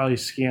should probably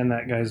scan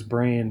that guy's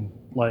brain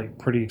like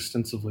pretty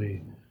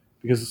extensively,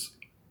 because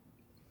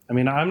I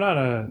mean, I'm not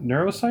a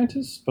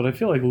neuroscientist, but I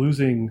feel like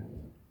losing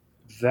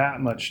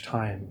that much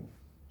time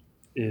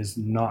is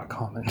not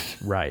common.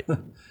 Right.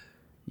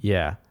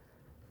 Yeah.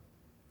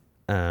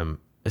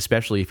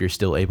 Especially if you're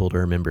still able to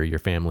remember your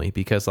family,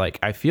 because like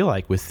I feel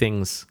like with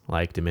things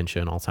like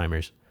dementia and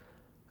Alzheimer's,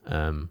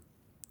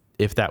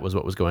 if that was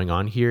what was going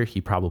on here,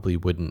 he probably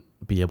wouldn't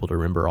be able to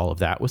remember all of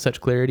that with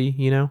such clarity,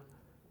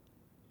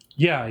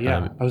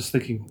 Yeah, I was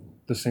thinking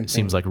the same thing.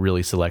 Seems like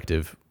really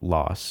selective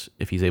loss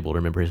if he's able to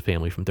remember his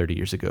family from 30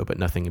 years ago, but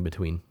nothing in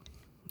between.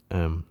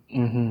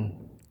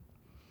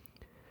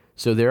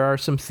 So there are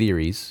some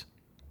theories.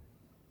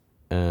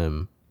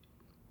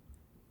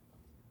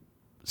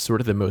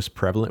 Sort of the most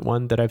prevalent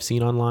one that I've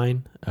seen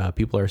online.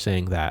 People are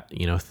saying that,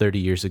 30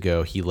 years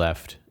ago, he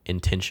left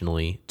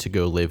intentionally to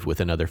go live with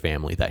another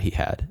family that he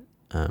had.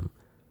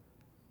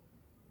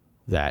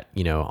 That,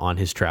 on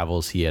his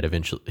travels, he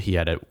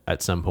had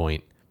at some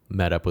point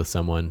met up with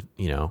someone,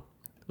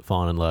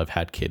 fallen in love,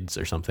 had kids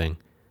or something,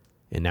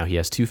 and now he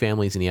has two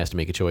families and he has to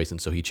make a choice,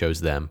 and so he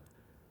chose them.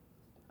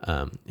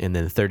 And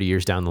then 30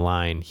 years down the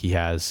line, he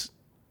has,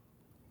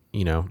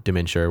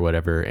 dementia or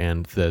whatever,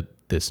 and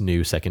this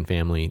new second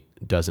family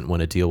doesn't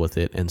want to deal with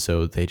it, and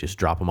so they just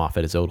drop him off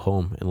at his old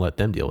home and let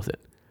them deal with it.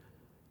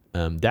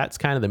 That's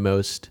kind of the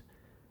most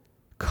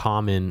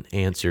common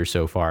answer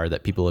so far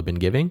that people have been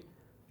giving,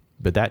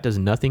 but that does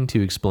nothing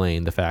to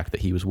explain the fact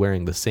that he was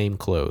wearing the same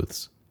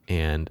clothes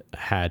and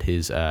had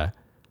his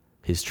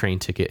train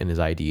ticket and his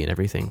ID and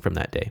everything from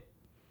that day.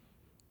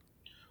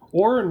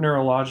 Or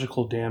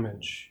neurological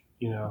damage,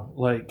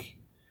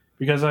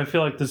 because I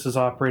feel like this is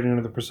operating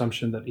under the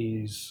presumption that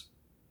he's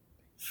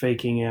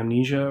faking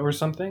amnesia or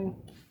something.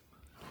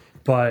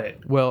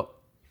 But well,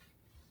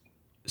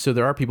 so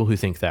there are people who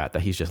think that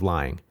he's just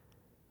lying,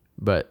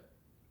 but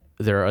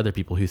there are other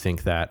people who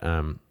think that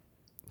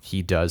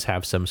he does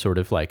have some sort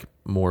of like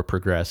more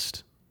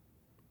progressed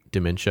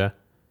dementia,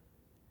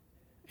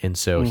 and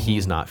so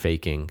he's not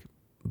faking,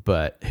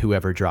 but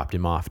whoever dropped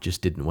him off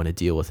just didn't want to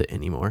deal with it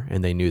anymore,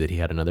 and they knew that he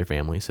had another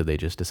family, so they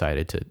just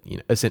decided to,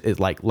 it's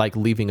like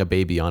leaving a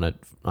baby on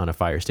a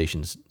fire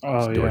station's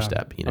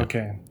doorstep.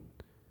 Okay.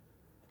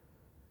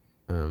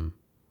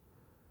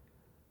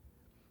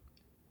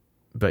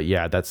 But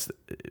yeah, that's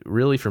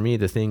really for me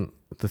the thing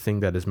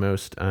that is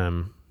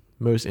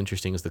most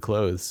interesting is the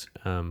clothes.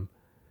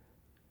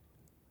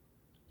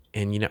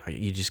 And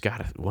you just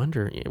gotta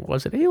wonder,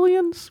 was it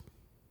aliens?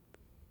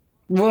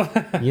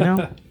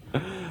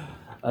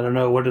 I don't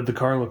know. What did the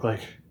car look like?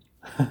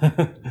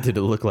 Did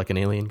it look like an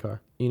alien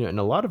car? And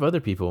a lot of other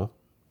people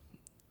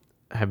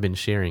have been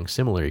sharing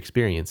similar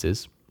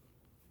experiences.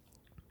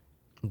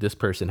 This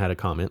person had a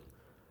comment.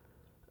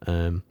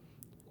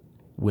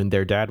 When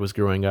their dad was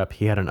growing up,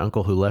 he had an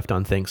uncle who left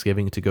on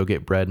Thanksgiving to go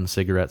get bread and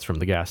cigarettes from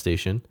the gas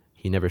station.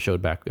 He never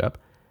showed back up.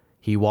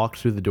 He walked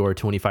through the door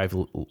 25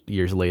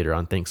 years later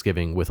on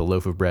Thanksgiving with a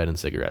loaf of bread and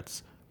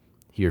cigarettes.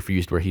 He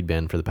refused where he'd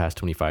been for the past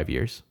 25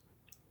 years.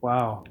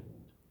 Wow.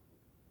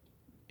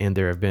 And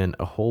there have been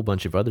a whole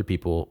bunch of other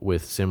people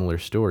with similar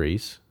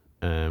stories.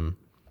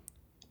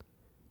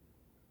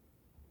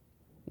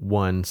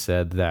 One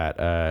said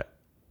that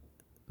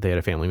they had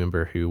a family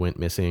member who went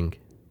missing.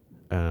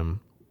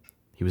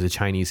 He was a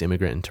Chinese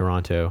immigrant in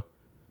Toronto.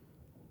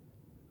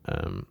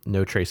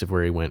 No trace of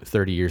where he went.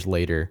 30 years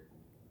later,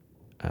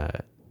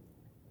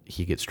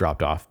 he gets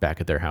dropped off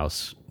back at their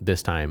house,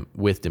 this time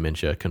with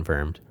dementia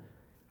confirmed.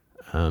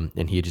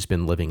 And he had just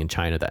been living in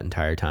China that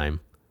entire time.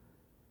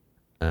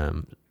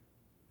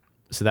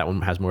 So that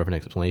one has more of an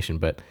explanation,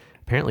 but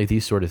apparently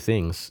these sort of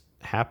things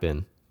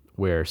happen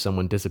where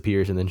someone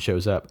disappears and then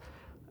shows up.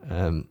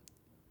 And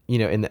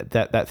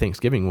that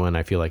Thanksgiving one,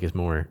 I feel like is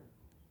more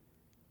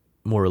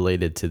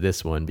related to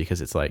this one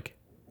because it's like,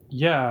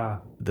 yeah,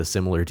 the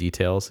similar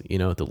details,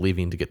 the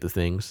leaving to get the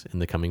things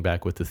and the coming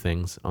back with the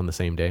things on the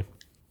same day.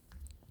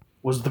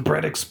 Was the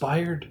bread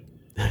expired?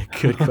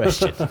 Good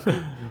question.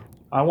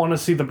 I want to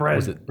see the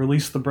bread.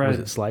 Release the bread. Was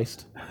it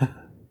sliced?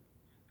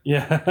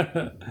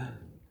 Yeah.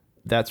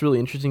 That's really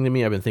interesting to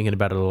me. I've been thinking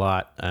about it a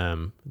lot.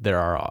 There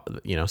are,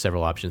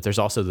 several options. There's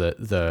also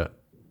the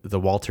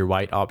Walter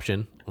White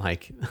option.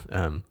 Like,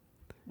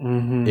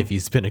 if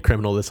he's been a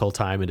criminal this whole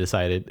time and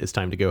decided it's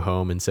time to go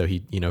home. And so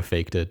he,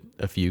 faked a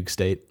fugue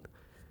state.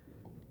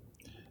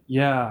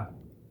 Yeah.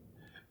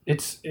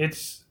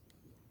 It's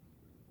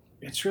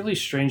really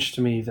strange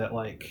to me that,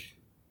 like,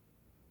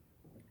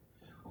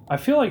 I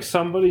feel like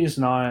somebody's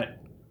not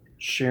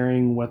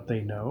sharing what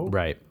they know.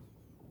 Right.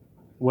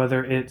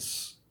 Whether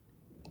it's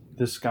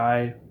this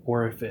guy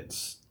or if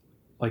it's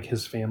like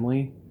his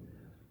family.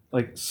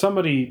 Like,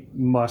 somebody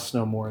must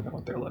know more than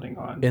what they're letting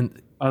on.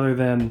 And other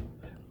than,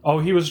 oh,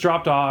 he was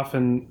dropped off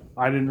and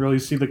I didn't really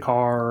see the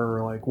car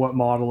or like what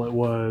model it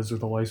was or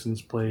the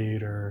license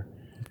plate or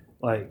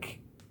like,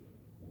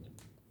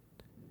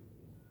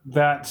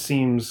 that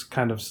seems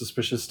kind of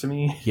suspicious to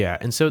me. Yeah.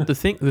 And so the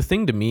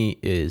thing to me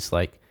is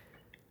like,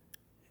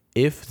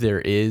 if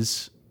there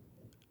is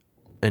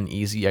an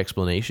easy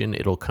explanation,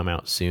 it'll come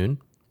out soon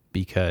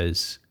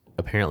because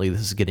apparently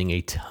this is getting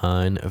a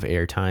ton of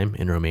airtime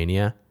in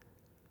Romania.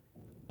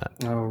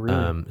 Oh,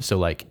 really? So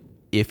like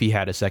if he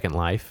had a second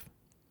life,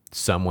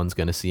 someone's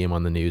going to see him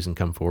on the news and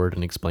come forward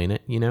and explain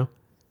it,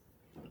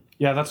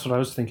 Yeah, that's what I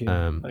was thinking.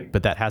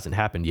 But that hasn't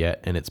happened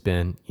yet. And it's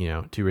been,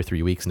 2 or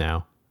 3 weeks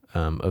now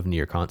of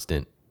near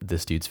constant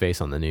this dude's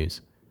face on the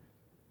news.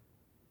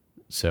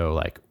 So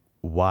like,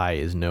 why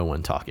is no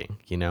one talking,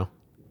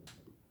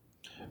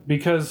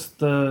 Because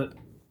the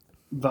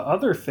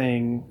other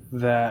thing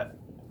that,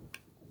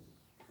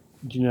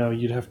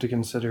 you'd have to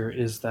consider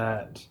is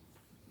that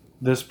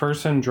this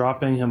person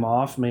dropping him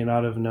off may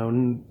not have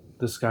known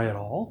this guy at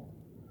all.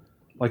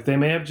 Like, they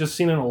may have just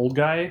seen an old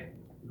guy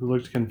who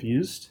looked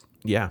confused.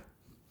 Yeah.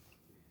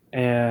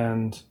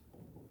 And,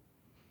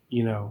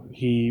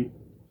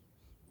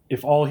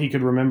 if all he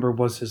could remember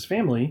was his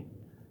family,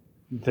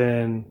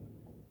 then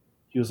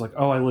he was like,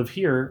 oh, I live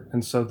here.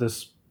 And so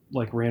this,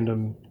 like,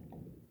 random,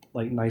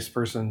 like, nice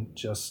person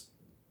just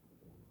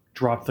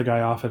dropped the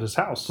guy off at his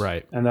house.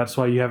 Right. And that's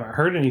why you haven't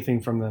heard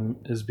anything from them,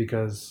 is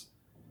because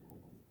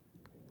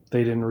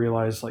they didn't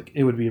realize like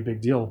it would be a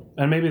big deal.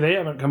 And maybe they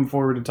haven't come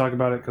forward to talk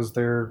about it because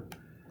they're,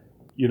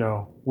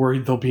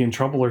 worried they'll be in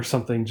trouble or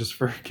something just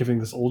for giving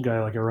this old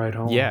guy like a ride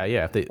home. Yeah.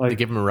 If they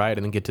give him a ride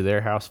and then get to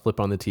their house, flip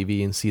on the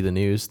TV and see the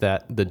news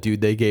that the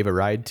dude they gave a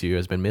ride to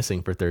has been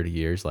missing for 30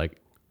 years.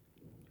 Like,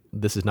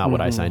 this is not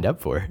what I signed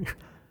up for.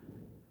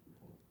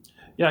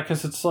 Yeah,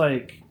 because it's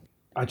like,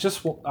 I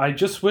just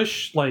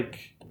wish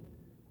like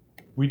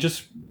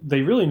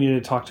they really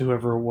needed to talk to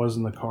whoever was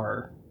in the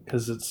car,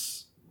 because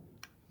it's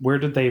where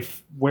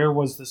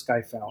was this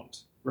guy found,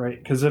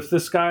 right? Because if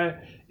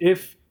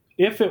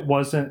it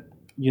wasn't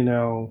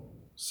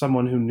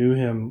someone who knew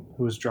him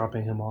who was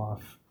dropping him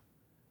off,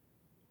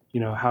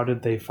 how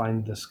did they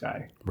find this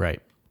guy?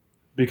 Right.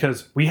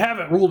 Because we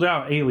haven't ruled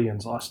out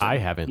aliens, Austin. I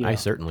haven't. I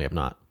certainly have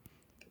not.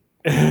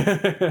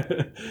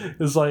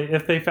 It's like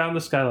if they found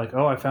this guy, like,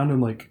 oh, I found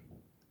him like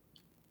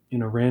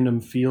in a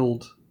random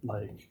field,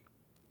 like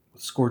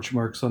with scorch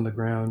marks on the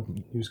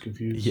ground. He was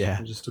confused. Yeah.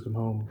 I just took him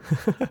home.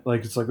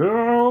 Like, it's like,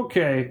 oh,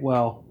 okay,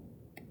 well,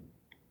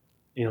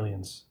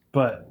 aliens.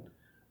 But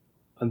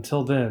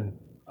until then,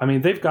 I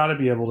mean, they've got to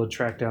be able to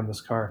track down this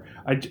car.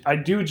 I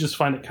do just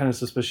find it kind of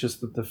suspicious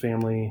that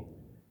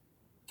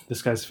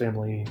this guy's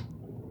family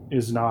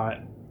is not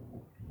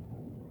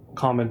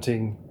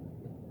commenting,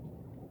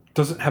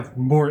 doesn't have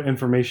more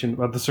information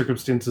about the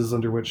circumstances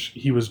under which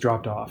he was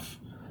dropped off.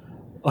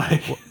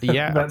 Like,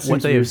 yeah,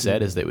 what they have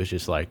said is that it was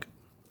just like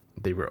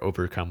they were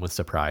overcome with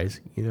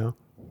surprise,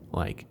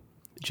 like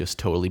just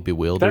totally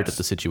bewildered at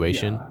the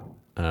situation.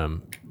 Yeah.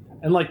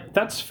 And like,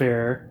 that's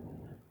fair,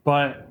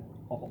 but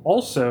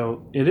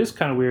also it is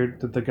kind of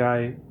weird that the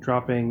guy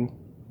dropping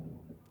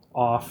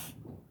off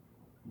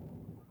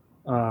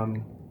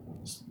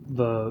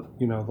the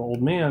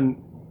old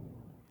man,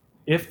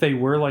 if they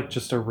were like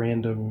just a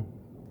random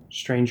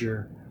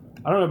stranger,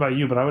 I don't know about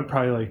you, but I would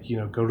probably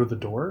like, go to the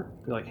door,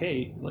 be like,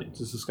 hey, like,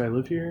 does this guy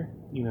live here?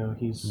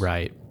 He's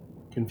right.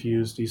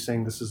 confused. He's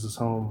saying this is his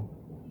home.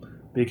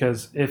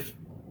 Because if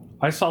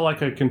I saw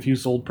like a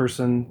confused old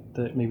person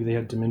that maybe they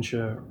had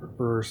dementia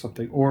or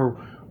something,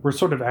 or were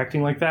sort of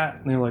acting like that,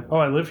 and they're like, oh,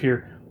 I live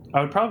here,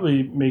 I would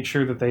probably make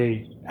sure that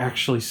they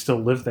actually still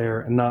live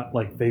there and not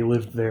like they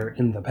lived there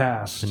in the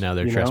past. And now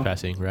they're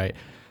trespassing, right?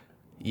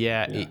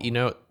 Yeah,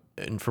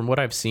 and from what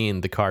I've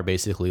seen, the car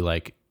basically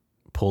like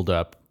pulled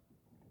up,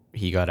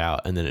 he got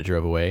out, and then it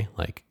drove away,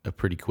 like a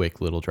pretty quick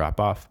little drop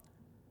off.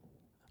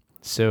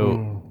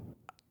 So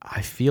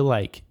I feel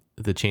like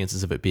the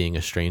chances of it being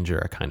a stranger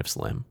are kind of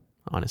slim,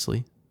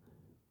 honestly.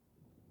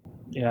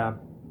 Yeah,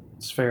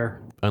 it's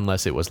fair.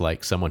 Unless it was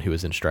like someone who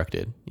was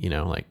instructed,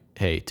 like,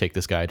 hey, take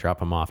this guy,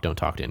 drop him off, don't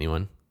talk to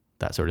anyone,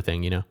 that sort of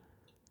thing,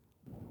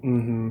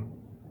 Mm-hmm.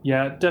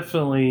 Yeah, it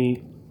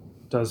definitely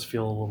does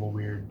feel a little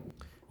weird.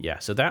 Yeah,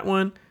 so that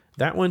one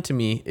to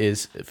me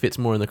fits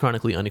more in the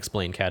chronically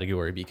unexplained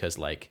category, because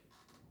like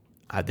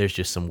there's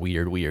just some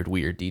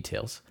weird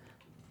details.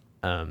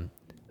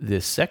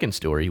 This second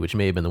story, which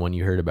may have been the one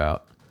you heard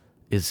about,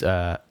 is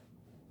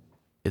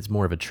it's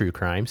more of a true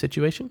crime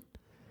situation.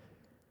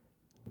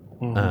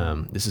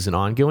 This is an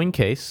ongoing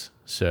case,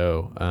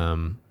 so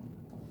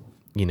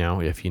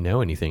if you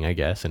know anything, I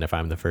guess, and if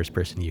I'm the first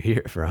person you hear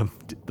it from,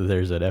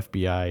 there's an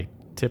FBI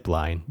tip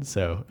line,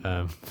 so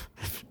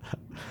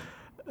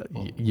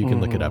you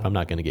can look it up. I'm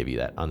not going to give you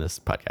that on this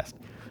podcast,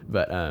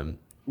 but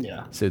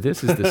yeah. So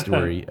this is the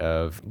story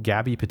of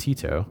Gabby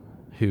Petito,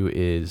 who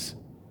is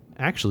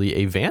actually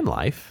a van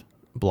life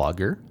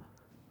blogger.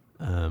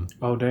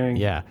 Oh, dang.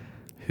 Yeah,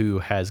 who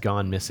has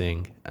gone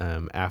missing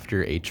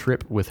after a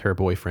trip with her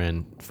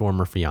boyfriend,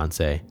 former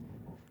fiance.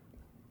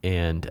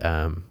 And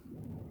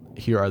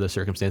here are the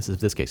circumstances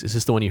of this case. Is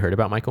this the one you heard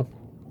about, Michael?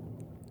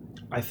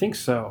 I think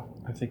so.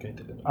 I think I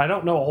did. I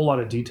don't know a whole lot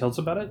of details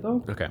about it,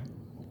 though. Okay.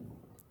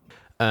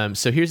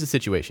 So here's the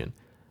situation.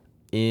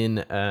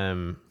 In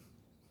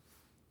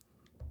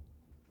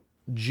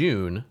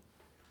June,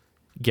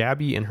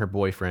 Gabby and her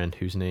boyfriend,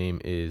 whose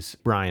name is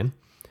Brian,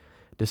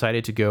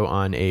 decided to go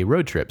on a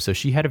road trip. So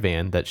she had a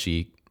van that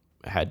she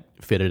had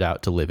fitted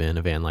out to live in,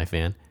 a van life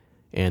van,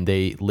 and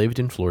they lived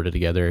in Florida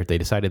together. They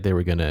decided they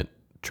were going to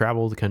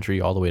travel the country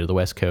all the way to the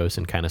West Coast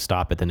and kind of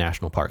stop at the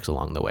national parks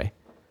along the way.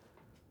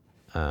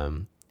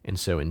 And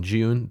so in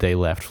June, they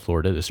left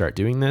Florida to start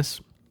doing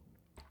this.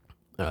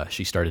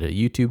 She started a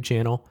YouTube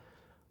channel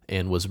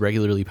and was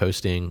regularly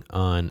posting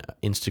on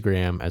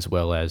Instagram as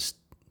well as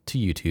to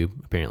YouTube,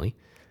 apparently,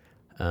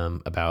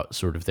 about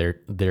sort of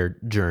their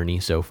journey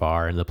so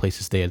far and the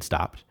places they had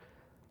stopped.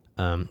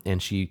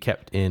 And she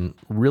kept in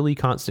really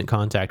constant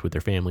contact with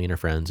their family and her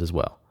friends as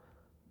well.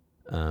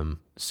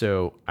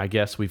 So I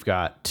guess we've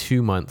got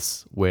 2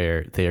 months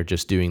where they are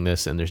just doing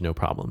this and there's no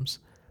problems,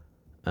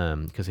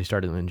 because they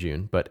started in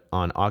June. But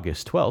on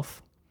August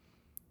 12th,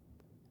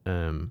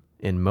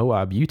 in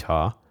Moab,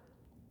 Utah,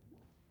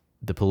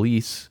 the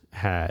police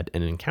had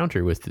an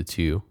encounter with the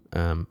two,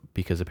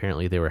 because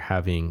apparently they were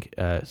having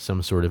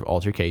some sort of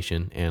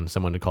altercation and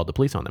someone had called the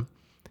police on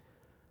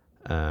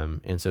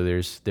them. And so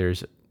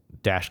there's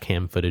dash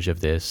cam footage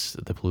of this.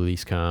 The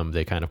police come,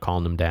 they kind of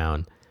calm them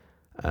down.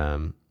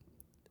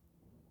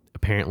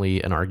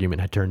 Apparently an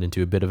argument had turned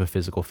into a bit of a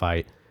physical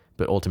fight,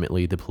 but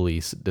ultimately the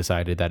police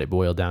decided that it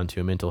boiled down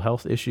to a mental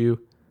health issue.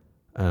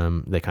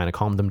 They kind of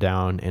calmed them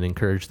down and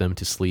encouraged them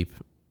to sleep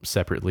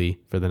separately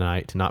for the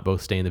night, to not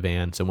both stay in the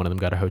van. So one of them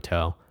got a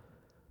hotel.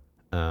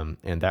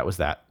 And that was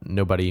that.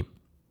 Nobody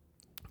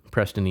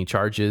pressed any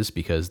charges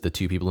because the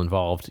two people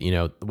involved, you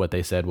know, what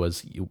they said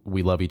was,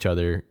 we love each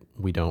other.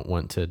 We don't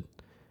want to,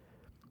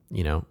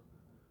 you know,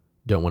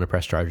 don't want to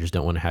press charges,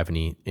 don't want to have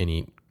any,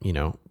 you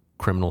know,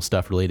 criminal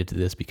stuff related to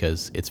this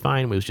because it's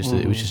fine. It was just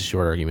a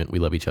short argument. We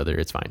love each other.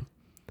 It's fine.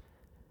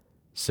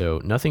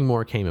 So nothing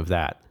more came of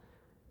that.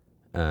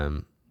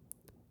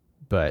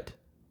 But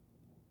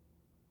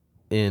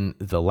in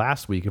the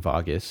last week of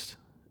August,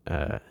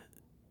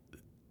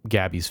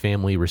 Gabby's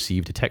family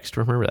received a text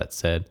from her that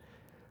said,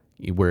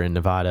 we're in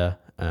Nevada.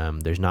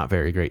 There's not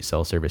very great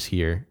cell service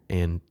here,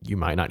 and you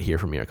might not hear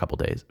from me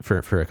for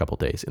a couple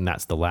days. And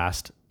that's the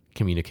last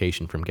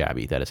communication from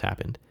Gabby that has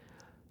happened.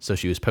 So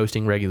she was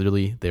posting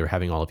regularly. They were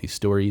having all of these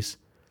stories.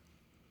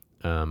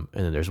 And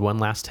then there's one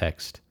last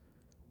text.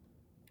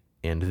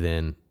 And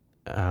then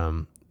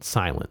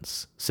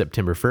silence.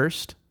 September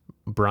 1st,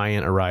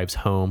 Brian arrives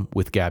home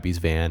with Gabby's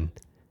van.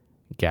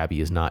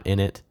 Gabby is not in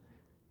it.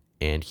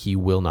 And he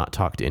will not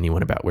talk to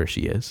anyone about where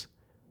she is.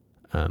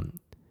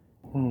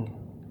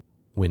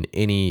 When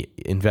any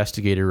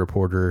investigator,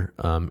 reporter,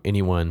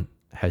 anyone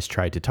has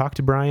tried to talk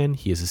to Brian,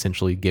 he has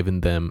essentially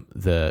given them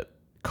the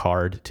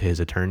card to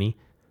his attorney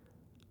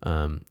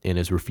and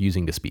is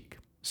refusing to speak.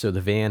 So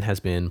the van has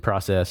been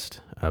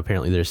processed.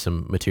 Apparently there's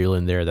some material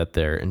in there that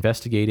they're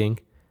investigating.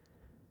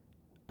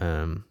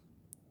 And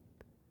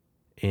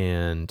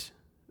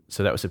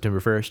so that was September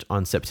 1st.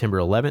 On September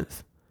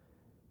 11th,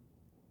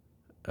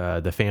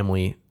 the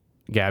family,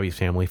 Gabby's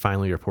family,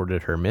 finally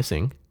reported her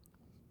missing.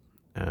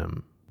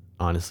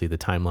 Honestly, the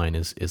timeline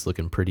is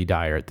looking pretty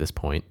dire at this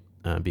point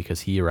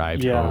because he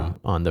arrived home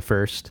on the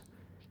 1st.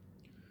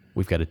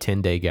 We've got a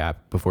 10-day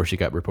gap before she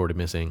got reported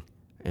missing,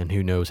 and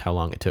who knows how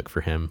long it took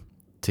for him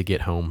to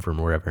get home from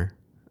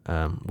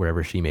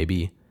wherever she may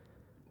be.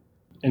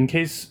 In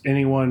case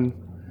anyone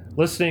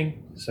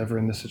listening is ever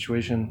in this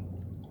situation,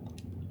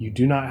 you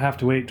do not have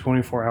to wait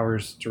 24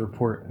 hours to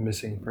report a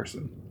missing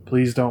person.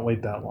 Please don't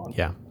wait that long.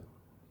 Yeah.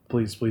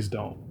 Please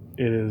don't.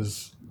 It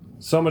is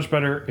so much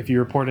better if you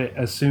report it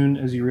as soon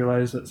as you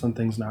realize that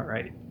something's not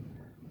right.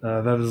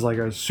 That is like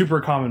a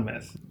super common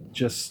myth.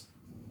 Just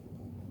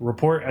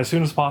report as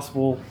soon as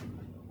possible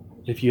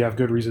if you have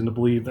good reason to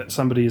believe that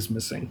somebody is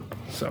missing.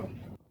 So,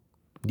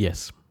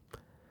 yes.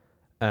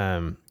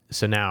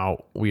 So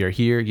now we are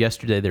here.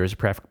 Yesterday there was a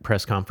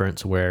press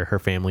conference where her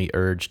family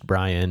urged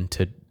Brian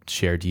to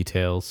share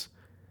details.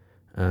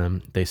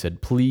 They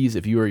said, please,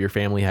 if you or your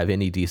family have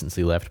any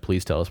decency left,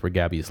 please tell us where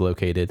Gabby is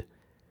located.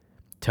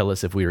 Tell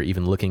us if we are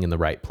even looking in the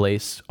right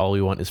place. All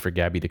we want is for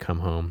Gabby to come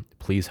home.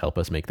 Please help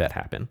us make that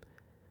happen.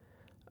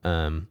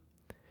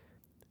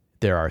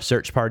 There are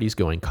search parties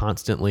going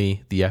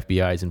constantly. The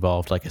FBI is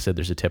involved. Like I said,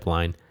 there's a tip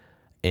line.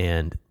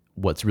 And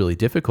what's really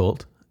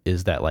difficult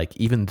is that, like,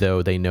 even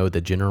though they know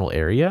the general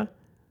area,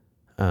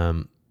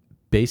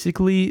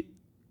 basically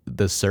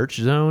the search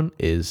zone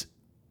is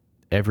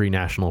every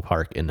national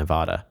park in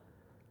Nevada.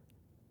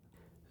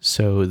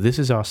 So this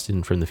is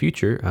Austin from the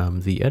future,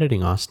 the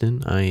editing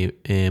Austin. I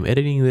am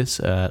editing this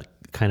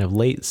kind of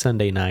late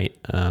Sunday night,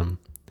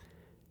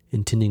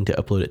 intending to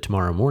upload it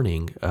tomorrow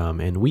morning.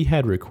 And we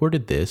had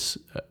recorded this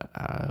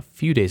a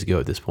few days ago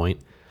at this point.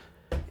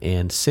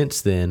 And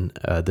since then,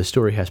 the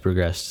story has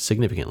progressed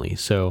significantly.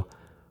 So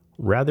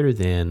rather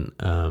than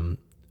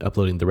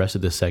uploading the rest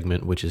of this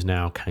segment, which is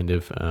now kind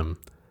of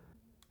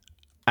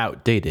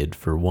outdated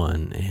for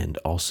one, and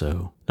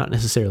also not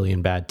necessarily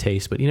in bad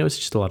taste, but, you know, it's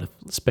just a lot of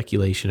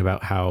speculation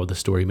about how the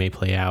story may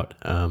play out.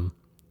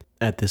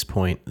 At this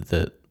point,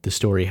 the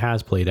story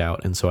has played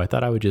out, and so I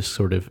thought I would just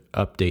sort of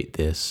update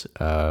this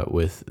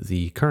with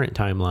the current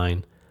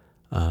timeline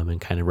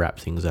and kind of wrap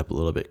things up a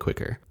little bit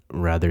quicker,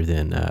 rather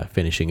than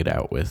finishing it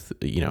out with,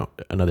 you know,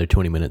 another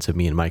 20 minutes of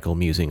me and Michael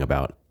musing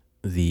about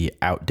the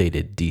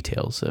outdated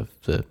details of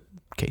the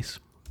case.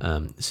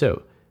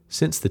 So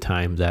since the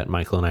time that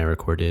Michael and I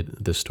recorded,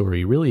 the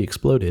story really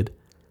exploded,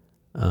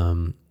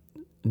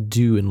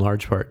 due in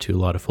large part to a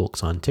lot of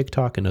folks on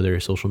TikTok and other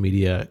social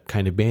media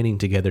kind of banding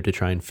together to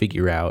try and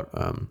figure out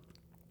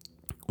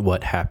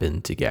what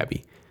happened to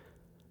Gabby.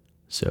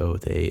 So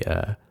they,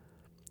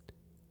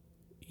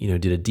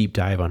 did a deep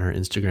dive on her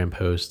Instagram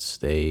posts.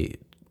 They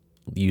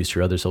used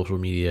her other social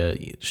media.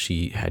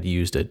 She had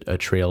used a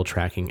trail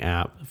tracking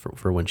app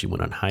for when she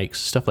went on hikes,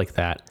 stuff like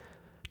that,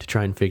 to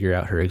try and figure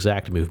out her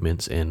exact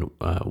movements and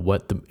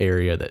what the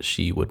area that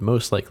she would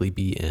most likely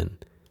be in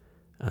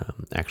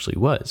actually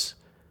was.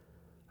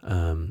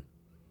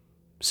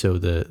 So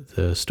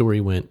the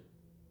story went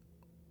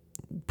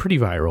pretty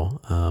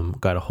viral,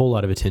 got a whole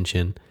lot of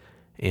attention,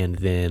 and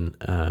then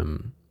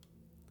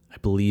I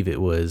believe it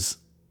was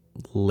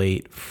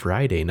late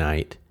Friday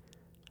night,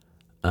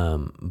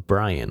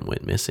 Brian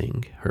went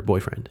missing, her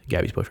boyfriend,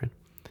 Gabby's boyfriend.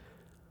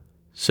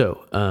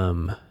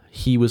 So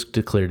he was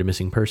declared a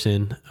missing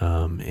person,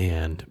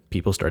 and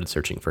people started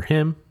searching for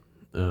him.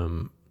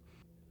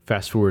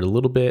 Fast forward a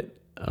little bit,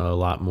 a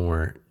lot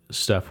more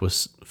stuff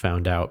was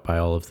found out by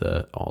all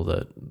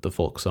the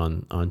folks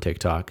on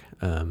TikTok.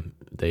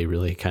 They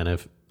really kind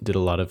of did a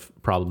lot of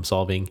problem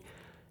solving.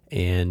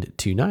 And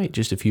tonight,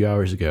 just a few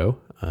hours ago,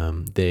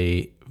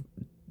 they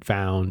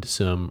found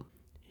some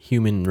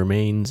human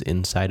remains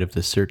inside of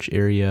the search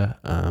area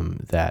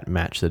that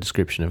match the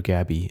description of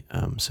Gabby.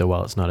 So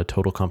while it's not a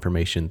total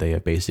confirmation, they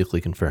have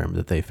basically confirmed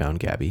that they found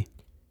Gabby.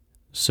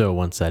 So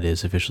once that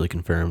is officially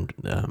confirmed,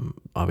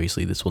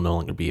 obviously this will no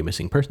longer be a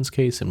missing persons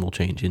case and will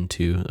change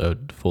into a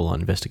full-on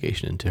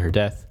investigation into her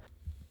death.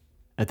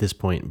 At this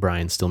point,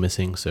 Brian's still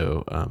missing,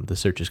 so the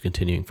search is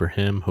continuing for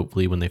him.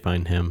 Hopefully when they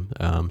find him,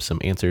 some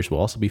answers will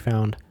also be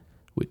found,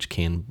 which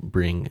can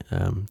bring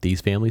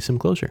these families some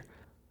closure.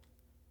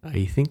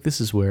 I think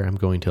this is where I'm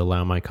going to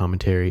allow my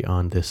commentary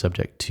on this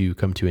subject to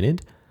come to an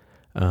end.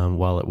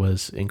 While it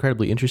was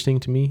incredibly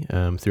interesting to me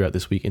throughout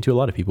this week and to a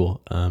lot of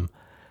people,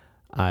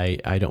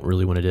 I don't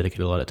really want to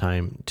dedicate a lot of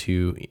time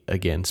to,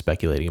 again,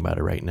 speculating about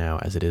it right now,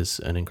 as it is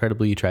an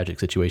incredibly tragic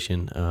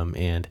situation,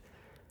 and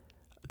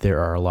there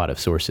are a lot of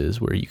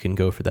sources where you can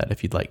go for that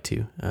if you'd like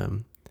to.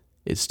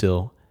 It's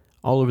still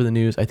all over the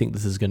news. I think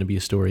this is going to be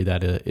a story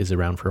that is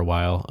around for a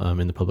while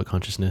in the public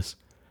consciousness.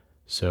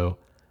 So,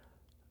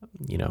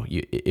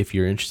 if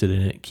you're interested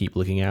in it, keep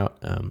looking out.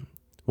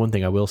 One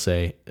thing I will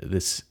say,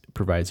 this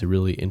provides a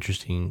really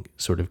interesting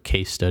sort of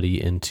case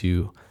study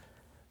into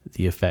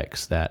the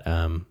effects that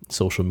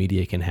social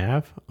media can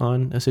have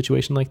on a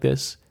situation like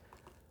this.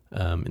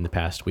 In the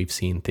past, we've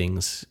seen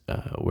things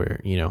where,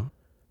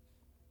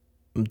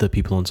 the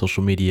people on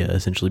social media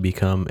essentially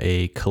become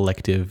a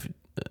collective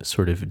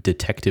sort of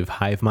detective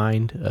hive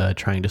mind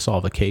trying to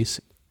solve a case.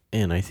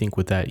 And I think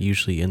what that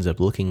usually ends up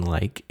looking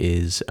like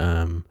is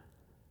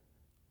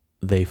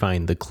they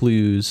find the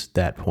clues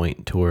that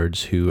point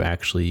towards who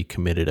actually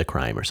committed a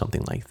crime or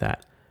something like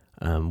that.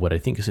 What I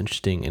think is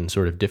interesting and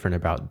sort of different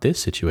about this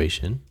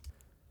situation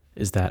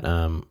is that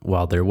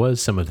while there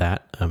was some of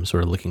that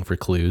sort of looking for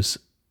clues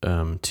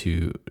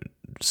to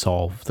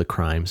solve the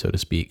crime, so to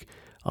speak,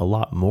 a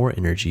lot more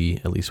energy,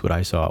 at least what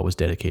I saw, was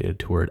dedicated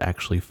toward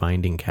actually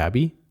finding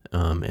Gabby,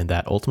 and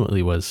that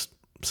ultimately was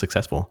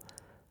successful.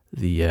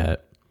 The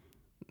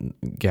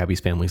Gabby's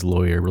family's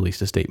lawyer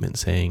released a statement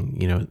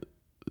saying,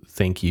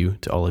 thank you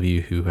to all of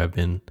you who have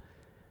been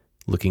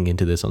looking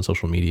into this on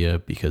social media,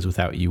 because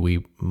without you,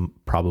 we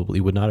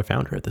probably would not have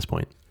found her at this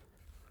point.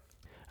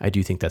 I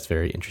do think that's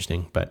very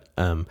interesting, but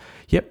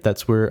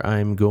that's where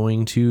I'm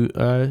going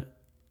to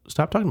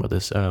stop talking about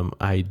this.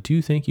 I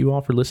do thank you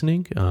all for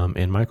listening,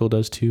 and Michael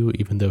does too,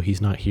 even though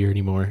he's not here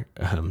anymore.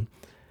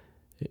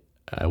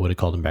 I would have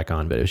called him back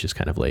on, but it was just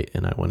kind of late,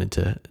 and I wanted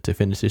to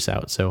finish this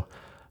out. So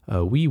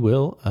we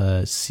will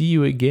see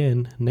you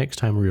again next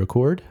time we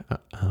record.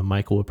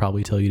 Michael will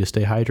probably tell you to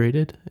stay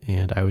hydrated,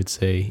 and I would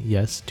say,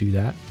 yes, do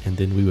that. And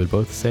then we would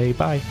both say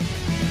bye.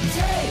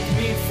 Take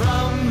me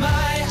from my